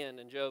up at the end,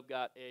 and Job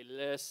got a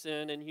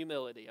lesson in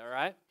humility, all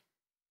right?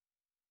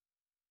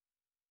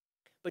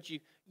 But you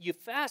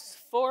fast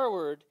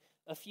forward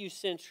a few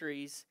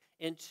centuries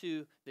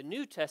into the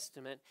New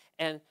Testament,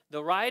 and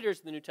the writers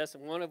of the New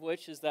Testament, one of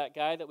which is that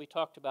guy that we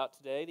talked about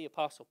today, the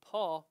Apostle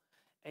Paul,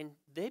 and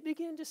they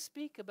begin to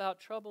speak about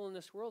trouble in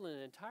this world in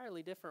an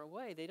entirely different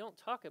way. They don't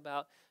talk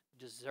about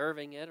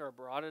deserving it or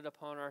brought it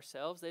upon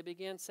ourselves. They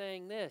begin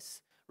saying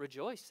this,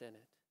 rejoice in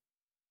it.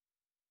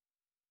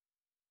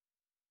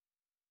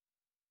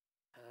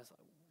 And I was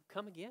like,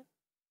 come again?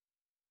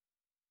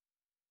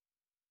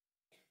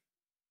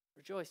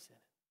 Rejoice in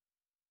it.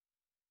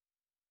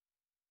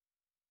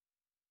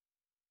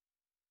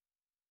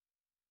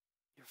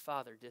 Your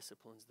Father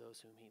disciplines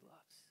those whom He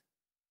loves.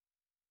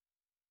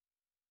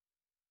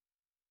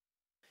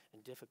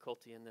 And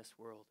difficulty in this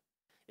world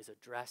is a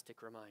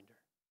drastic reminder.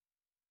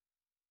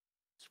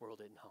 This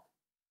world isn't home.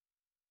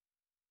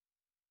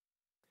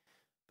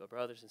 But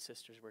brothers and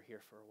sisters, we're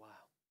here for a while.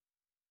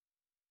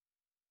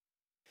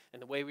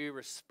 And the way we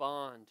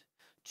respond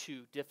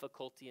to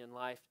difficulty in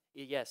life,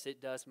 yes,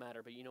 it does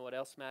matter. But you know what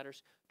else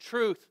matters?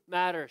 Truth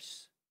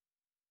matters.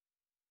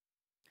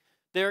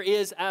 There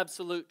is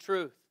absolute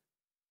truth.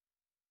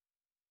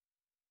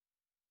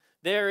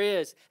 There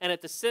is. And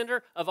at the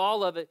center of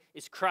all of it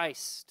is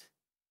Christ.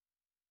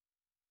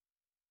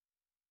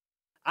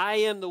 I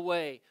am the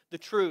way, the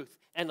truth,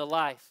 and the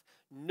life.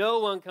 No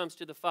one comes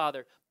to the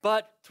Father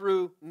but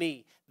through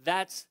me.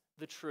 That's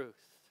the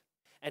truth.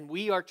 And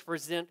we are to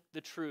present the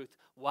truth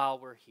while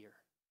we're here.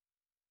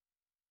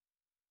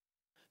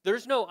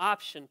 There's no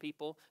option,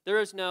 people. There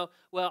is no,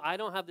 well, I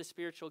don't have the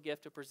spiritual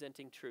gift of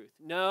presenting truth.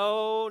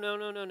 No.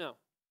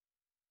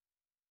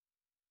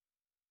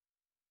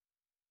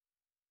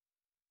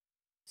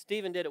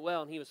 Stephen did it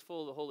well, and he was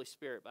full of the Holy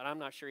Spirit, but I'm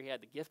not sure he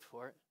had the gift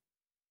for it.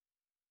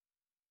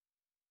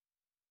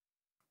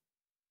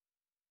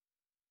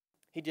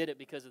 He did it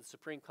because of the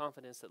supreme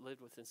confidence that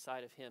lived within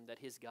inside of him that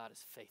his God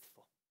is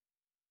faithful,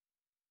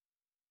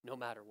 no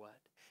matter what.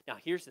 Now,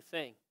 here's the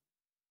thing.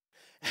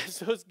 As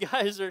those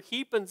guys are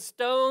heaping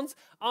stones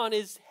on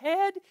his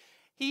head,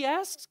 he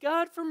asks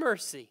God for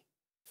mercy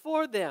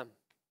for them.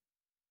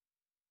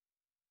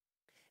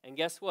 And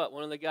guess what?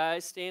 One of the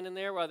guys standing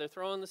there while they're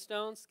throwing the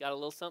stones got a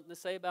little something to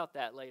say about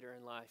that later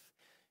in life.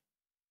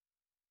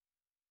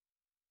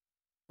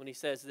 When he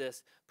says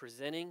this,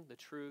 presenting the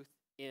truth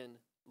in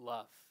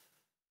love.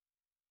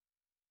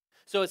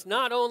 So it's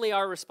not only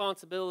our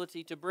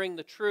responsibility to bring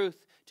the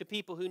truth to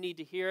people who need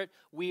to hear it,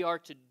 we are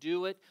to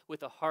do it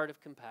with a heart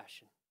of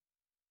compassion.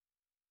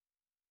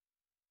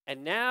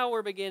 And now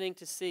we're beginning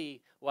to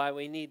see why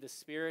we need the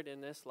Spirit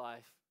in this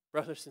life,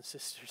 brothers and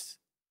sisters,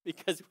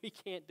 because we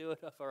can't do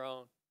it of our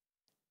own.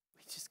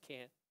 We just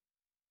can't.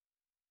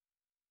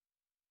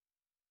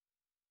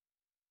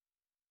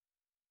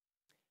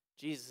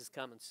 Jesus is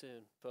coming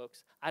soon,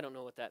 folks. I don't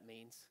know what that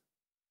means.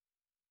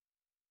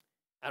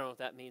 I don't know if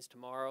that means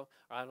tomorrow,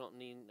 or I don't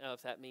know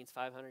if that means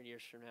 500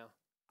 years from now.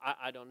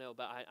 I don't know,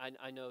 but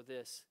I know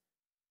this.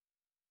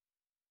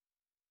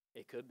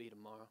 It could be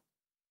tomorrow.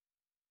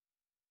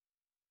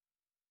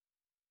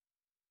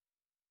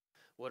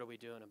 What are we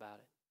doing about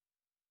it?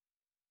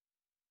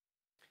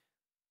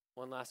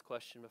 One last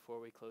question before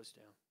we close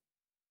down.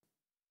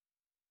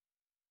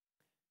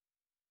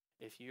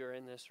 If you are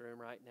in this room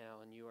right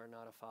now and you are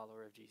not a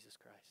follower of Jesus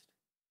Christ,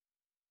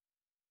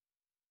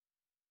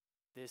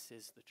 this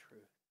is the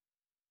truth,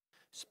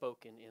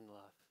 spoken in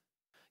love.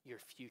 Your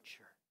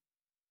future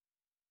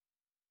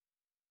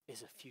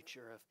is a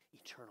future of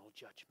eternal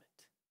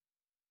judgment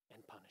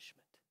and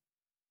punishment.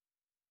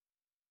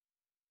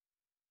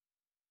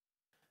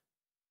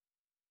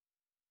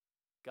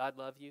 God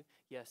love you?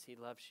 Yes, He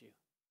loves you.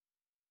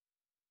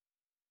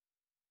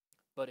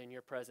 But in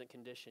your present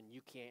condition,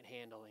 you can't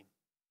handle Him.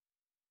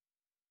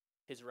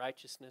 His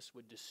righteousness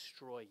would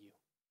destroy you.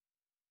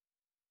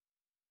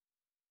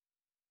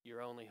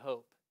 Your only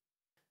hope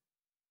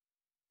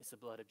is the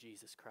blood of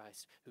Jesus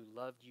Christ, who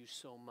loved you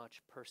so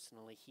much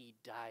personally, He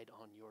died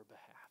on your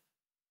behalf.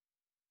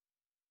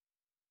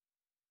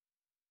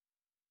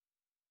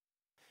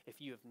 If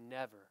you have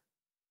never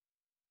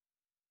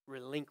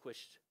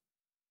relinquished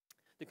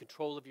the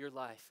control of your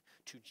life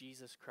to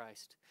Jesus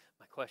Christ,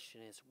 my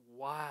question is,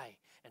 why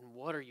and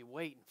what are you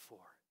waiting for?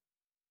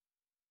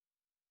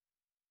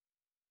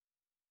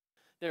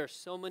 There are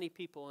so many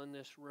people in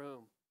this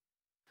room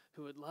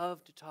who would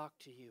love to talk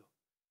to you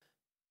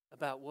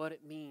about what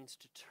it means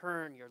to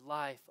turn your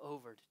life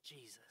over to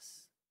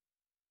Jesus.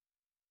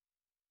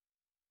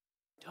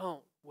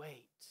 Don't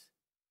wait.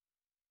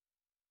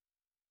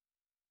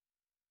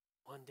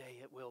 One day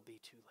it will be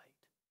too late.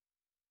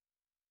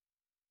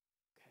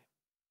 Okay?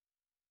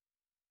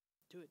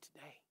 Do it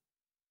today.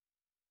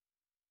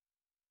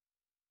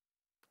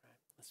 All right,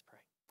 let's pray.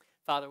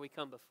 Father, we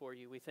come before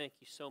you. We thank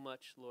you so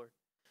much, Lord,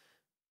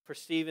 for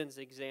Stephen's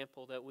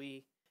example that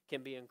we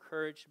can be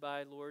encouraged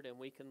by, Lord, and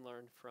we can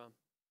learn from.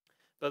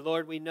 But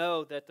Lord, we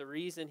know that the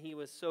reason he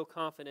was so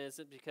confident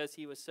isn't because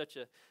he was such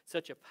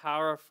a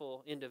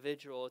powerful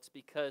individual. It's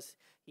because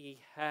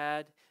he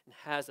had and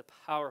has a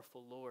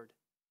powerful Lord.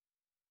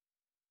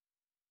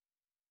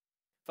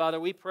 Father,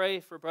 we pray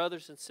for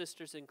brothers and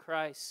sisters in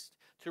Christ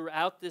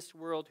throughout this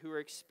world who are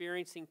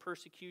experiencing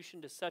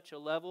persecution to such a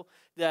level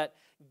that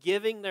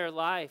giving their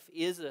life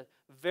is a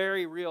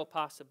very real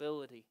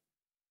possibility.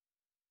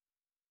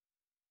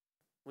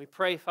 We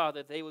pray,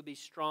 Father, they would be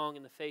strong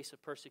in the face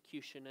of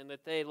persecution and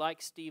that they,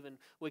 like Stephen,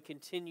 would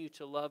continue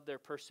to love their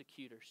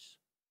persecutors.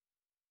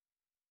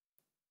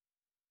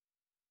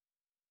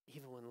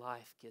 Even when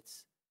life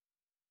gets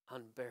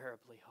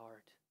unbearably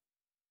hard.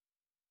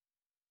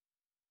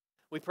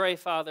 We pray,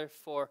 Father,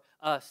 for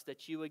us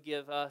that you would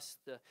give us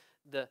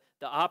the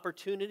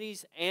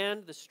opportunities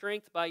and the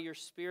strength by your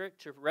Spirit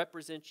to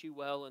represent you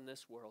well in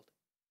this world.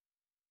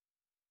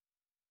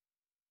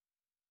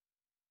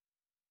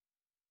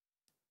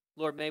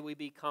 Lord, may we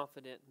be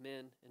confident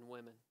men and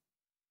women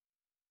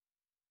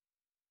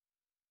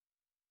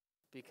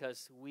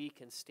because we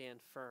can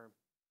stand firm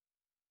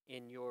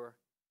in your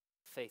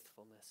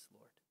faithfulness,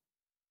 Lord.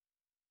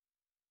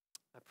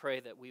 I pray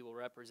that we will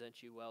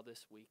represent you well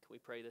this week. We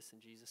pray this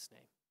in Jesus'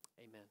 name.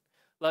 Amen.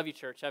 Love you,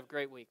 church. Have a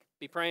great week.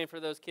 Be praying for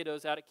those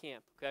kiddos out at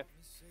camp, okay?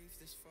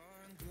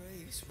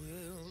 Grace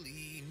will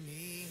lead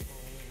me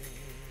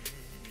home.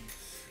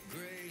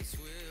 Grace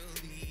will